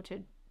a low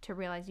to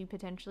realize you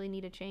potentially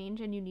need a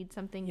change and you need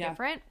something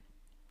different.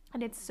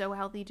 And it's so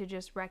healthy to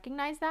just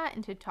recognize that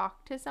and to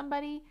talk to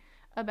somebody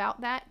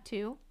about that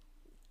too.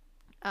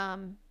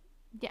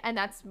 Yeah, and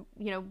that's,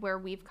 where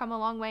we've come a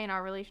long way in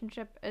our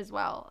relationship as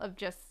well, of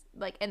just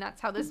like, and that's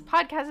how this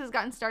podcast has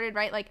gotten started,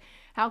 right? Like,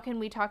 how can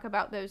we talk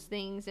about those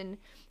things, and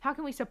how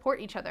can we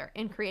support each other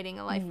in creating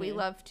a life we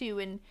love too?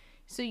 And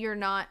so you're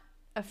not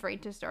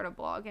afraid to start a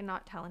blog and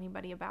not tell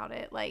anybody about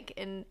it, like,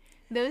 and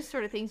those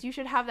sort of things. You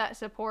should have that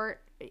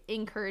support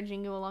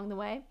encouraging you along the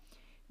way.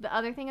 The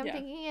other thing I'm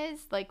thinking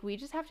is, like, we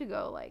just have to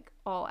go, like,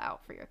 all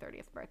out for your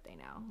 30th birthday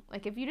now.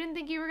 Like, if you didn't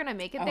think you were gonna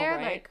make it there,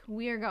 right, like,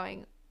 we are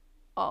going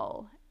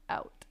all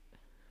out.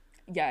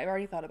 Yeah, I've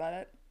already thought about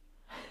it.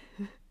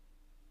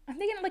 I'm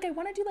thinking, like, I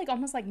want to do, like,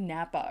 almost like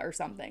Napa or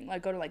something.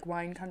 Like, go to, like,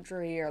 wine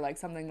country or, like,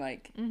 something,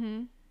 like,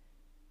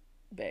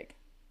 big.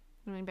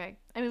 I mean, big.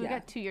 I mean, we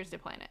got 2 years to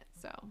plan it,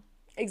 so.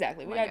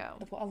 Exactly. We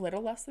got a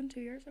little less than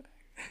 2 years. Okay.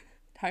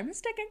 Time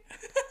is ticking.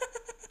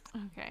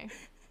 Okay.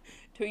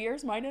 2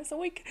 years minus a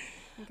week.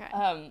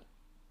 Okay.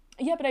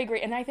 Yeah, but I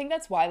agree. And I think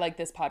that's why, like,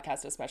 this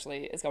podcast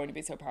especially is going to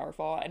be so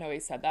powerful. I know he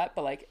said that,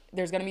 but, like,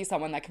 there's going to be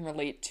someone that can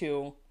relate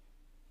to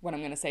what I'm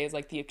going to say is,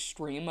 like, the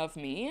extreme of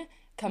me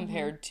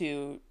compared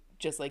to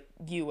just, like,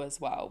 you as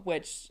well,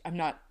 which I'm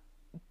not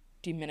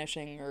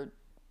diminishing or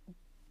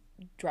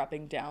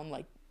dropping down,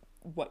 like,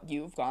 what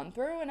you've gone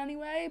through in any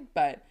way,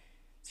 but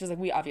it's just, like,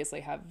 we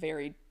obviously have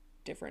very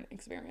different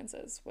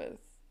experiences with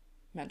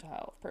mental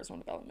health, personal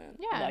development,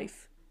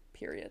 life,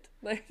 period.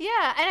 Like,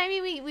 yeah, and I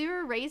mean, we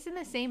were raised in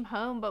the same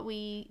home, but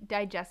we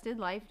digested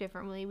life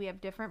differently. We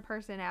have different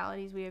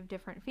personalities, we have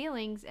different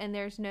feelings, and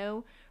there's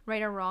no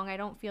right or wrong. I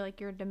don't feel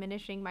like you're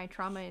diminishing my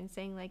trauma and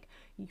saying, like,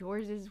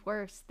 yours is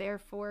worse,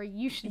 therefore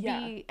you should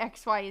be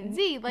X, Y, and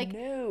Z. Like,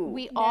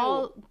 we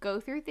all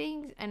go through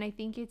things, and I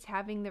think it's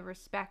having the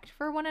respect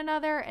for one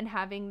another and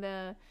having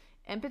the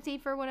empathy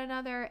for one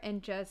another,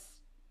 and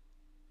just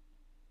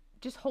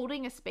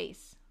holding a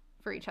space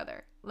for each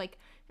other. Like,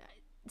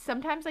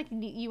 sometimes, like,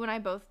 you and I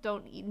both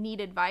don't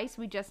need advice.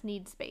 We just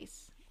need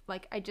space.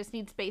 Like, I just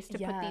need space to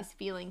put these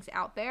feelings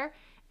out there.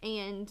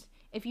 And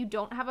if you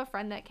don't have a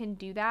friend that can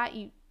do that,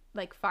 you,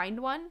 like, find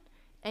one.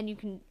 And you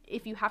can,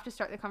 if you have to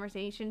start the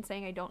conversation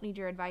saying, I don't need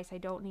your advice, I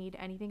don't need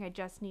anything, I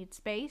just need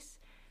space.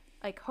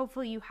 Like,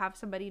 hopefully you have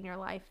somebody in your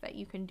life that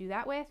you can do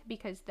that with,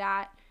 because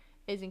that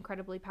is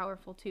incredibly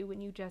powerful too,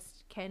 when you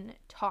just can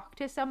talk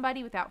to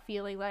somebody without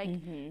feeling like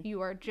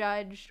you are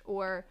judged,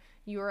 or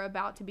you're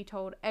about to be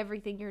told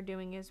everything you're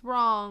doing is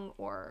wrong,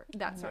 or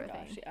that sort of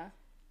thing.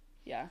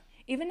 Yeah.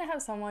 Even to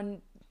have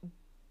someone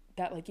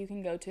that, like, you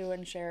can go to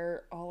and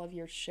share all of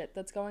your shit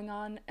that's going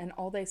on, and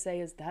all they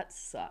say is, that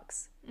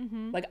sucks.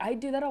 Like, I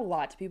do that a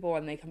lot to people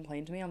when they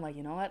complain to me. I'm like,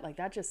 you know what? Like,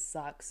 that just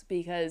sucks,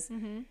 because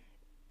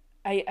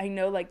I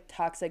know, like,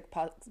 toxic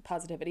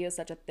positivity is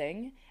such a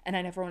thing, and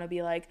I never want to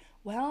be like,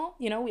 well,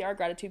 we are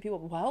gratitude people.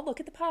 Well, look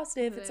at the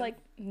positive. It's like,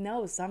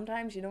 no,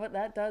 sometimes, you know what,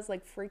 that does,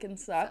 like, freaking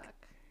suck.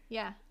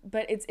 Yeah.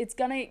 But it's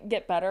gonna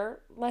get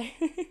better, like,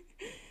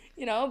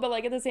 but,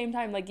 like, at the same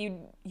time, like,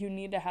 you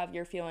need to have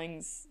your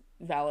feelings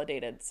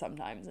validated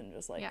sometimes, and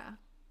just, like. Yeah.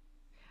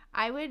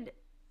 I would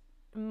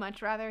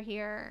much rather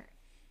hear,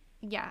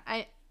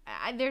 I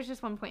there's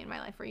just one point in my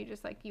life where you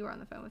just, like, you were on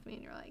the phone with me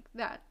and you're like,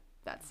 that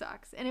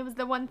sucks. And it was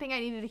the one thing I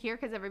needed to hear,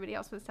 because everybody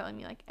else was telling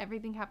me, like,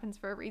 everything happens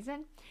for a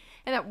reason.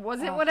 And that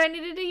wasn't what I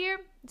needed to hear.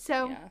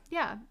 So,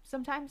 yeah,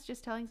 sometimes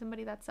just telling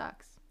somebody that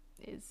sucks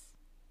is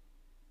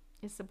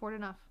support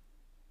enough.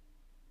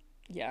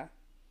 Yeah.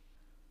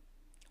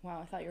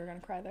 Wow, I thought you were going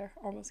to cry there.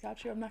 Almost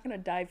got you. I'm not going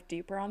to dive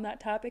deeper on that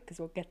topic, because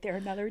we'll get there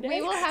another day.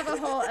 We will have a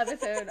whole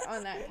episode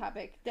on that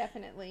topic,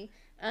 definitely.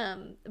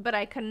 But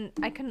I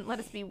couldn't let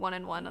us be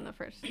 1-1 on the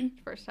first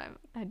time.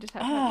 I just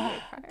had to have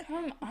a cry.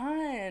 Come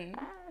on.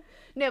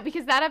 No,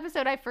 because that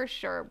episode I for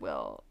sure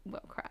will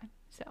cry.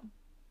 So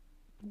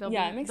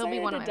I'm excited be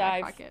one to in my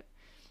dive back pocket.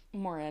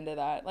 More into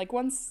that. Like,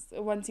 once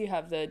you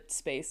have the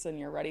space and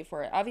you're ready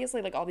for it.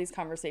 Obviously, like, all these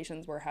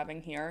conversations we're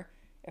having here,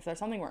 if there's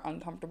something we're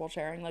uncomfortable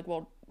sharing, like,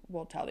 we'll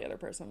tell the other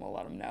person, we'll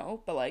let them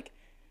know. But, like,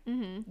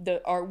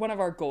 one of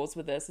our goals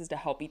with this is to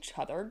help each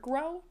other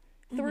grow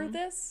through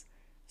this.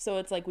 So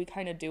it's like we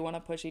kind of do want to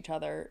push each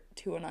other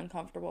to an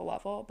uncomfortable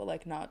level, but,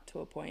 like, not to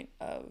a point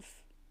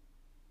of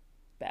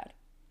bad,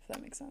 if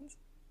that makes sense.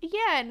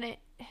 Yeah, and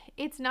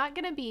it's not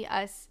going to be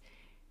us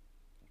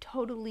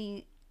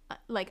totally,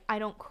 like, I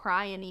don't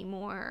cry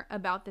anymore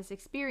about this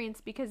experience,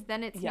 because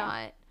then it's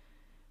not,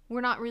 we're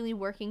not really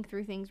working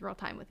through things real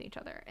time with each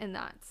other, and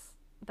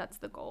that's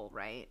the goal,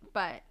 right?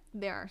 But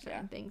there are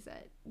certain things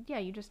that,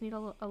 you just need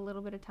a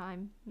little bit of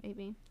time,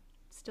 maybe.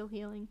 Still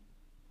healing.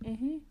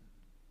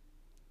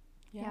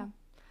 Yeah.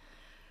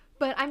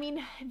 But, I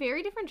mean,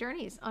 very different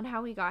journeys on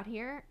how we got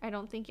here. I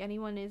don't think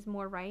anyone is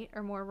more right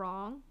or more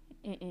wrong.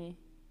 And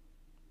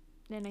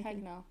I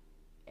think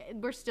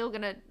we're still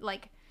going to,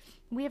 like,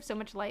 we have so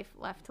much life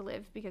left to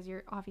live, because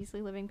you're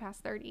obviously living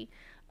past 30,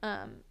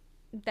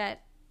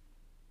 that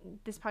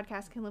this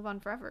podcast can live on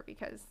forever,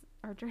 because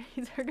our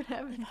journeys are going to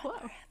ebb and flow.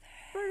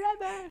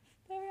 Forever.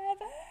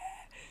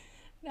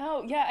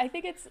 No, yeah, I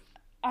think it's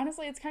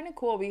kind of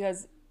cool,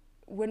 because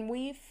when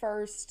you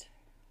first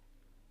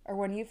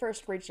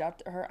reached out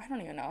to her, I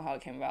don't even know how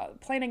it came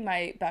about, planning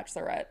my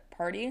bachelorette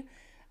party,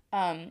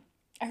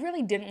 I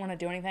really didn't want to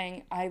do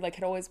anything. I like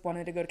had always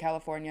wanted to go to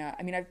California.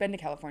 I mean, I've been to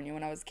California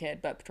when I was a kid,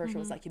 but Patricia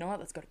was like, you know what,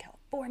 let's go to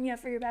California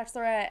for your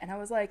bachelorette. And I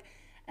was like,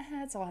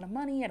 it's a lot of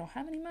money. I don't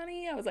have any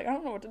money. I was like, I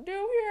don't know what to do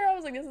here. I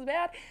was like, this is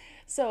bad.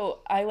 So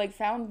I like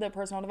found the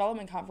personal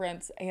development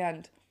conference,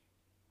 and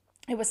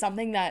it was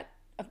something that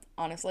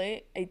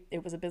honestly,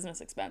 it was a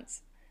business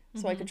expense.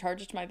 So I could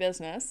charge it to my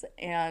business,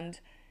 and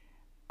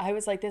I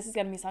was like, this is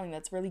going to be something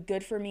that's really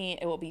good for me.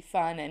 It will be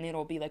fun, and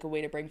it'll be like a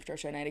way to bring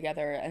Patricia and I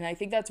together. And I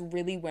think that's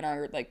really when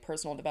our like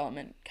personal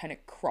development kind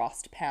of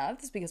crossed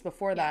paths, because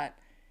before that,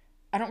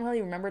 I don't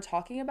really remember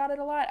talking about it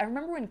a lot. I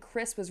remember when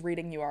Chris was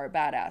reading You Are a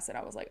Badass, and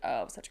I was like,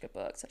 oh, such a good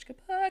book, such a good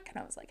book. And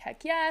I was like,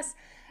 heck yes.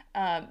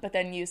 But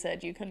then you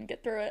said you couldn't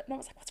get through it, and I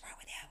was like, what's wrong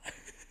with you?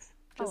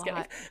 Just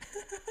kidding.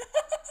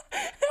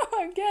 No,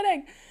 I'm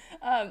kidding.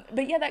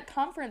 But yeah, that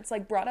conference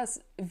like brought us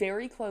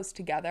very close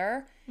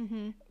together,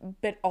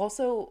 but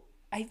also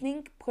I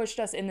think pushed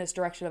us in this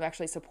direction of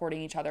actually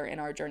supporting each other in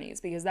our journeys,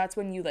 because that's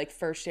when you like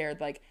first shared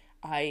like,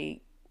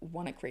 I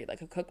want to create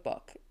like a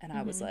cookbook, and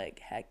I was like,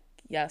 heck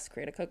yes,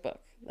 create a cookbook,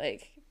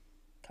 like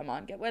come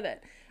on, get with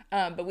it.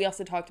 But we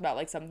also talked about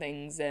like some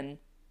things in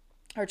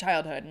our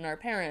childhood and our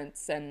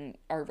parents and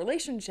our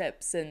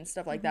relationships and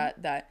stuff like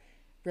that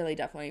really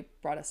definitely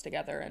brought us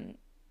together and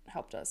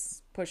helped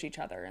us push each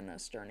other in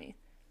this journey.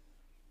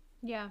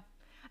 Yeah.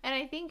 And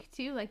I think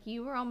too, like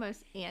you were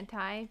almost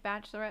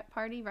anti-bachelorette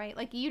party, right?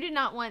 Like you did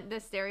not want the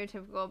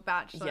stereotypical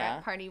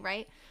bachelorette party,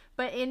 right?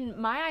 But in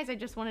my eyes, I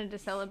just wanted to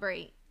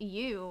celebrate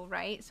you,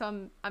 right?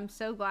 So I'm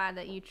so glad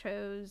that you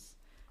chose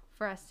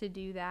for us to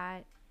do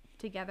that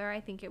together. I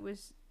think it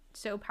was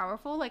so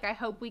powerful. Like I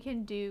hope we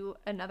can do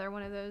another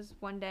one of those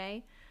one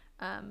day,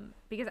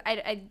 because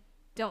I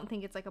don't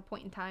think it's like a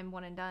point in time,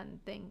 one and done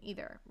thing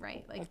either,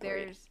 right? Like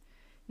there's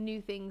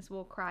new things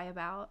we'll cry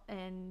about,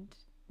 and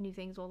new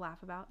things we'll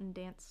laugh about and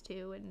dance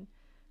to,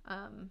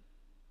 and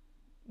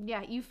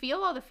yeah, you feel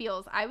all the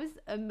feels. I was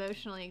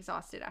emotionally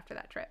exhausted after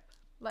that trip,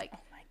 like, oh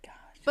my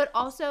gosh, but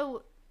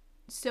also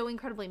so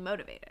incredibly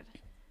motivated.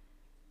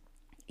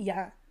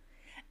 Yeah,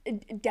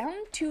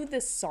 down to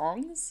the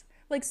songs,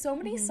 like so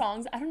many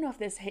songs. I don't know if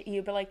this hit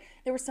you, but like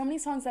there were so many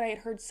songs that I had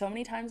heard so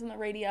many times on the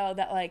radio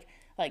that like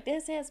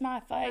this is my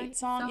fight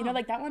song, you know,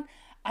 like that one.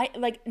 I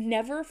like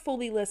never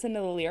fully listened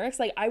to the lyrics.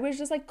 Like I was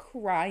just like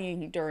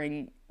crying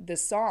during the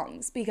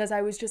songs, because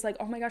I was just like,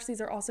 oh my gosh,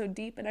 these are all so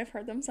deep, and I've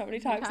heard them so many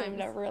times. I've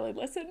never really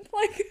listened.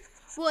 Like,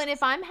 well, and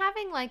if I'm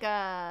having like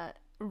a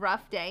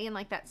rough day and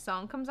like that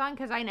song comes on,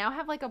 because I now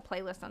have like a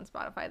playlist on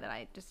Spotify that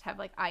I just have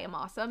like I Am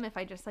Awesome if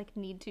I just like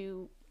need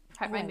to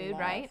put my mood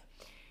right.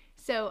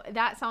 So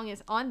that song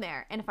is on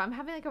there, and if I'm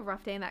having like a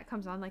rough day and that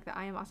comes on, like the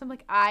I Am Awesome,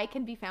 like I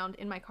can be found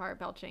in my car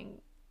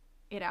belching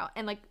it out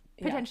and like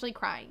potentially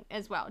crying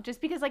as well,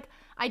 just because like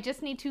I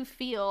just need to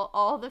feel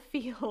all the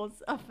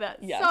feels of that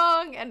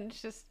song, and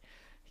it's just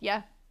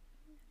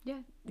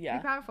pretty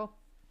powerful.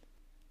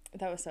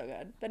 That was so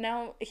good. But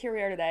now here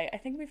we are today. I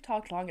think we've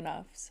talked long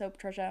enough. So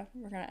Patricia,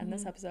 we're gonna end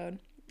this episode.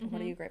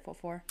 What are you grateful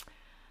for?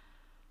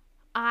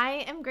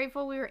 I am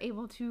grateful we were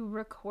able to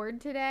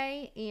record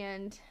today,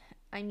 and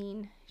I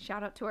mean,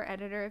 shout out to our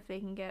editor if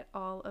they can get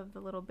all of the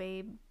little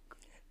babe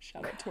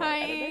shout out to our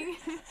editor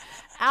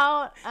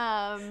out,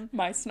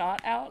 my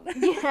snot out.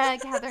 Yeah,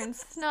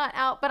 Catherine's snot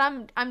out. But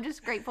I'm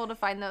just grateful to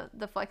find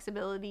the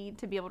flexibility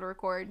to be able to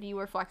record. You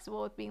were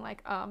flexible with being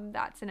like,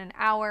 that's in an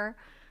hour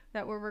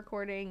that we're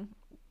recording,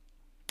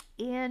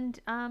 and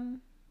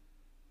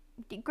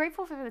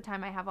grateful for the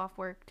time I have off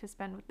work to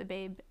spend with the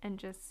babe and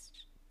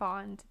just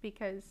bond,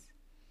 because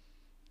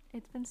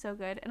it's been so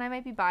good. And I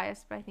might be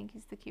biased, but I think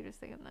he's the cutest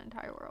thing in the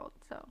entire world.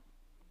 So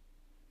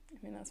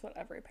I mean, that's what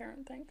every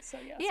parent thinks. So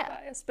yes,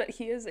 biased, but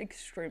he is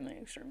extremely,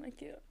 extremely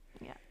cute.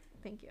 Yeah.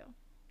 Thank you.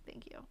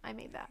 I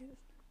made that.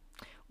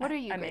 What are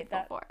you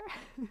grateful for?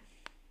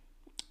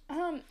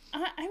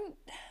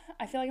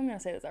 I feel like I'm going to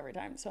say this every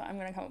time, so I'm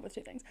going to come up with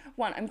two things.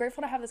 One, I'm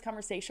grateful to have this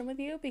conversation with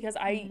you, because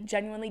I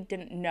genuinely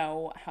didn't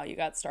know how you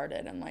got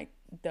started, and like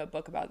the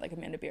book about like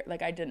Amanda Beard,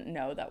 like I didn't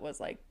know that was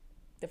like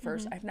the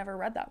first. I've never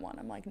read that one.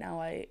 I'm like, now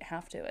I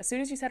have to. As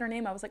soon as you said her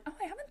name, I was like, oh,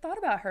 I haven't thought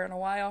about her in a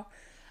while.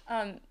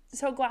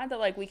 So glad that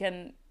like I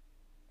can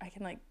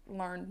like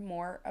learn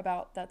more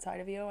about that side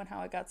of you and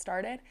how it got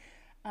started.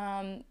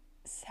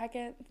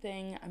 Second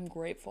thing I'm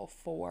grateful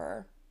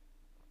for,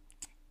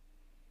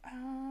 I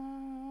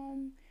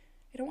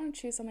don't want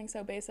to choose something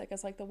so basic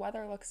as like the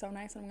weather looks so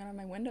nice and I'm gonna have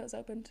my windows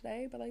open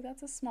today, but like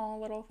that's a small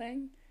little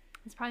thing.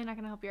 It's probably not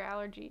gonna help your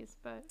allergies,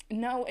 but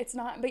no, it's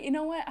not. But you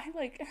know what? I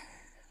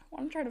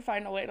want to try to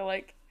find a way to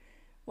like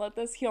let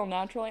this heal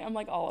naturally. I'm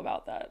like all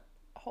about that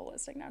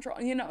holistic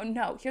natural. You know,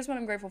 no, here's what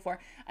I'm grateful for.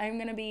 I'm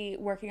gonna be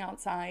working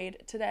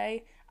outside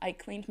today. I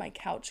cleaned my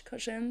couch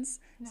cushions.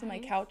 Nice. So my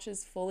couch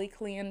is fully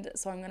cleaned.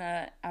 So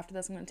after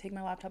this I'm gonna take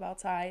my laptop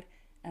outside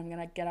and I'm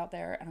gonna get out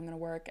there and I'm gonna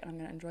work and I'm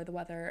gonna enjoy the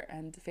weather,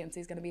 and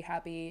Fancy's gonna be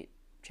happy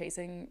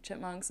chasing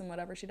chipmunks and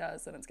whatever she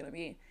does, and it's gonna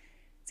be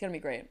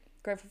great.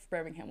 Grateful for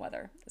Birmingham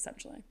weather,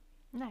 essentially.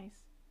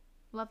 Nice.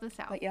 Love the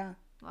South. But yeah.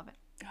 Love it.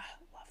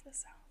 Love the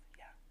South.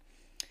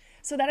 Yeah.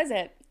 So that is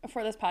it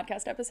for this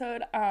podcast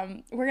episode.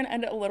 We're going to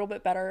end it a little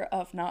bit better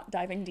of not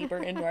diving deeper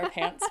into our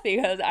pants,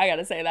 because I got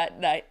to say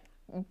that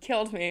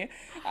killed me.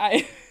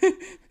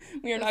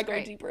 We are not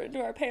going deeper into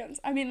our pants.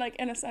 I mean, like,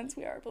 in a sense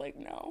we are, but like,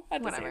 no,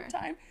 at the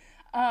same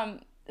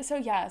time. So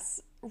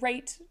yes,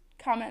 rate,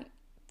 comment,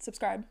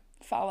 subscribe,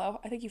 follow.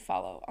 I think you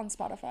follow on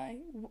Spotify.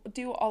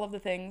 Do all of the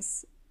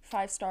things.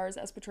 5 stars,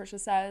 as Patricia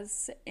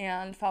says,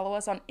 and follow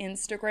us on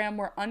Instagram.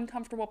 We're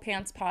Uncomfortable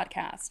Pants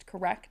Podcast,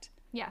 correct?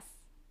 Yes.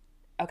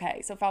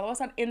 Okay, so follow us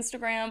on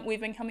Instagram.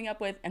 We've been coming up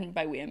with, and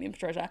by we I mean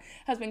Patricia,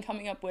 has been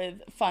coming up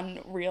with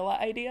fun reel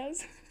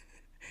ideas.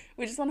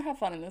 We just want to have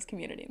fun in this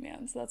community,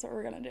 man. So that's what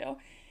we're going to do.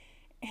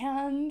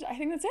 And I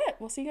think that's it.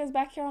 We'll see you guys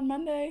back here on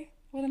Monday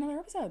with another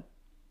episode.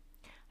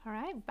 All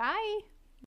right, bye.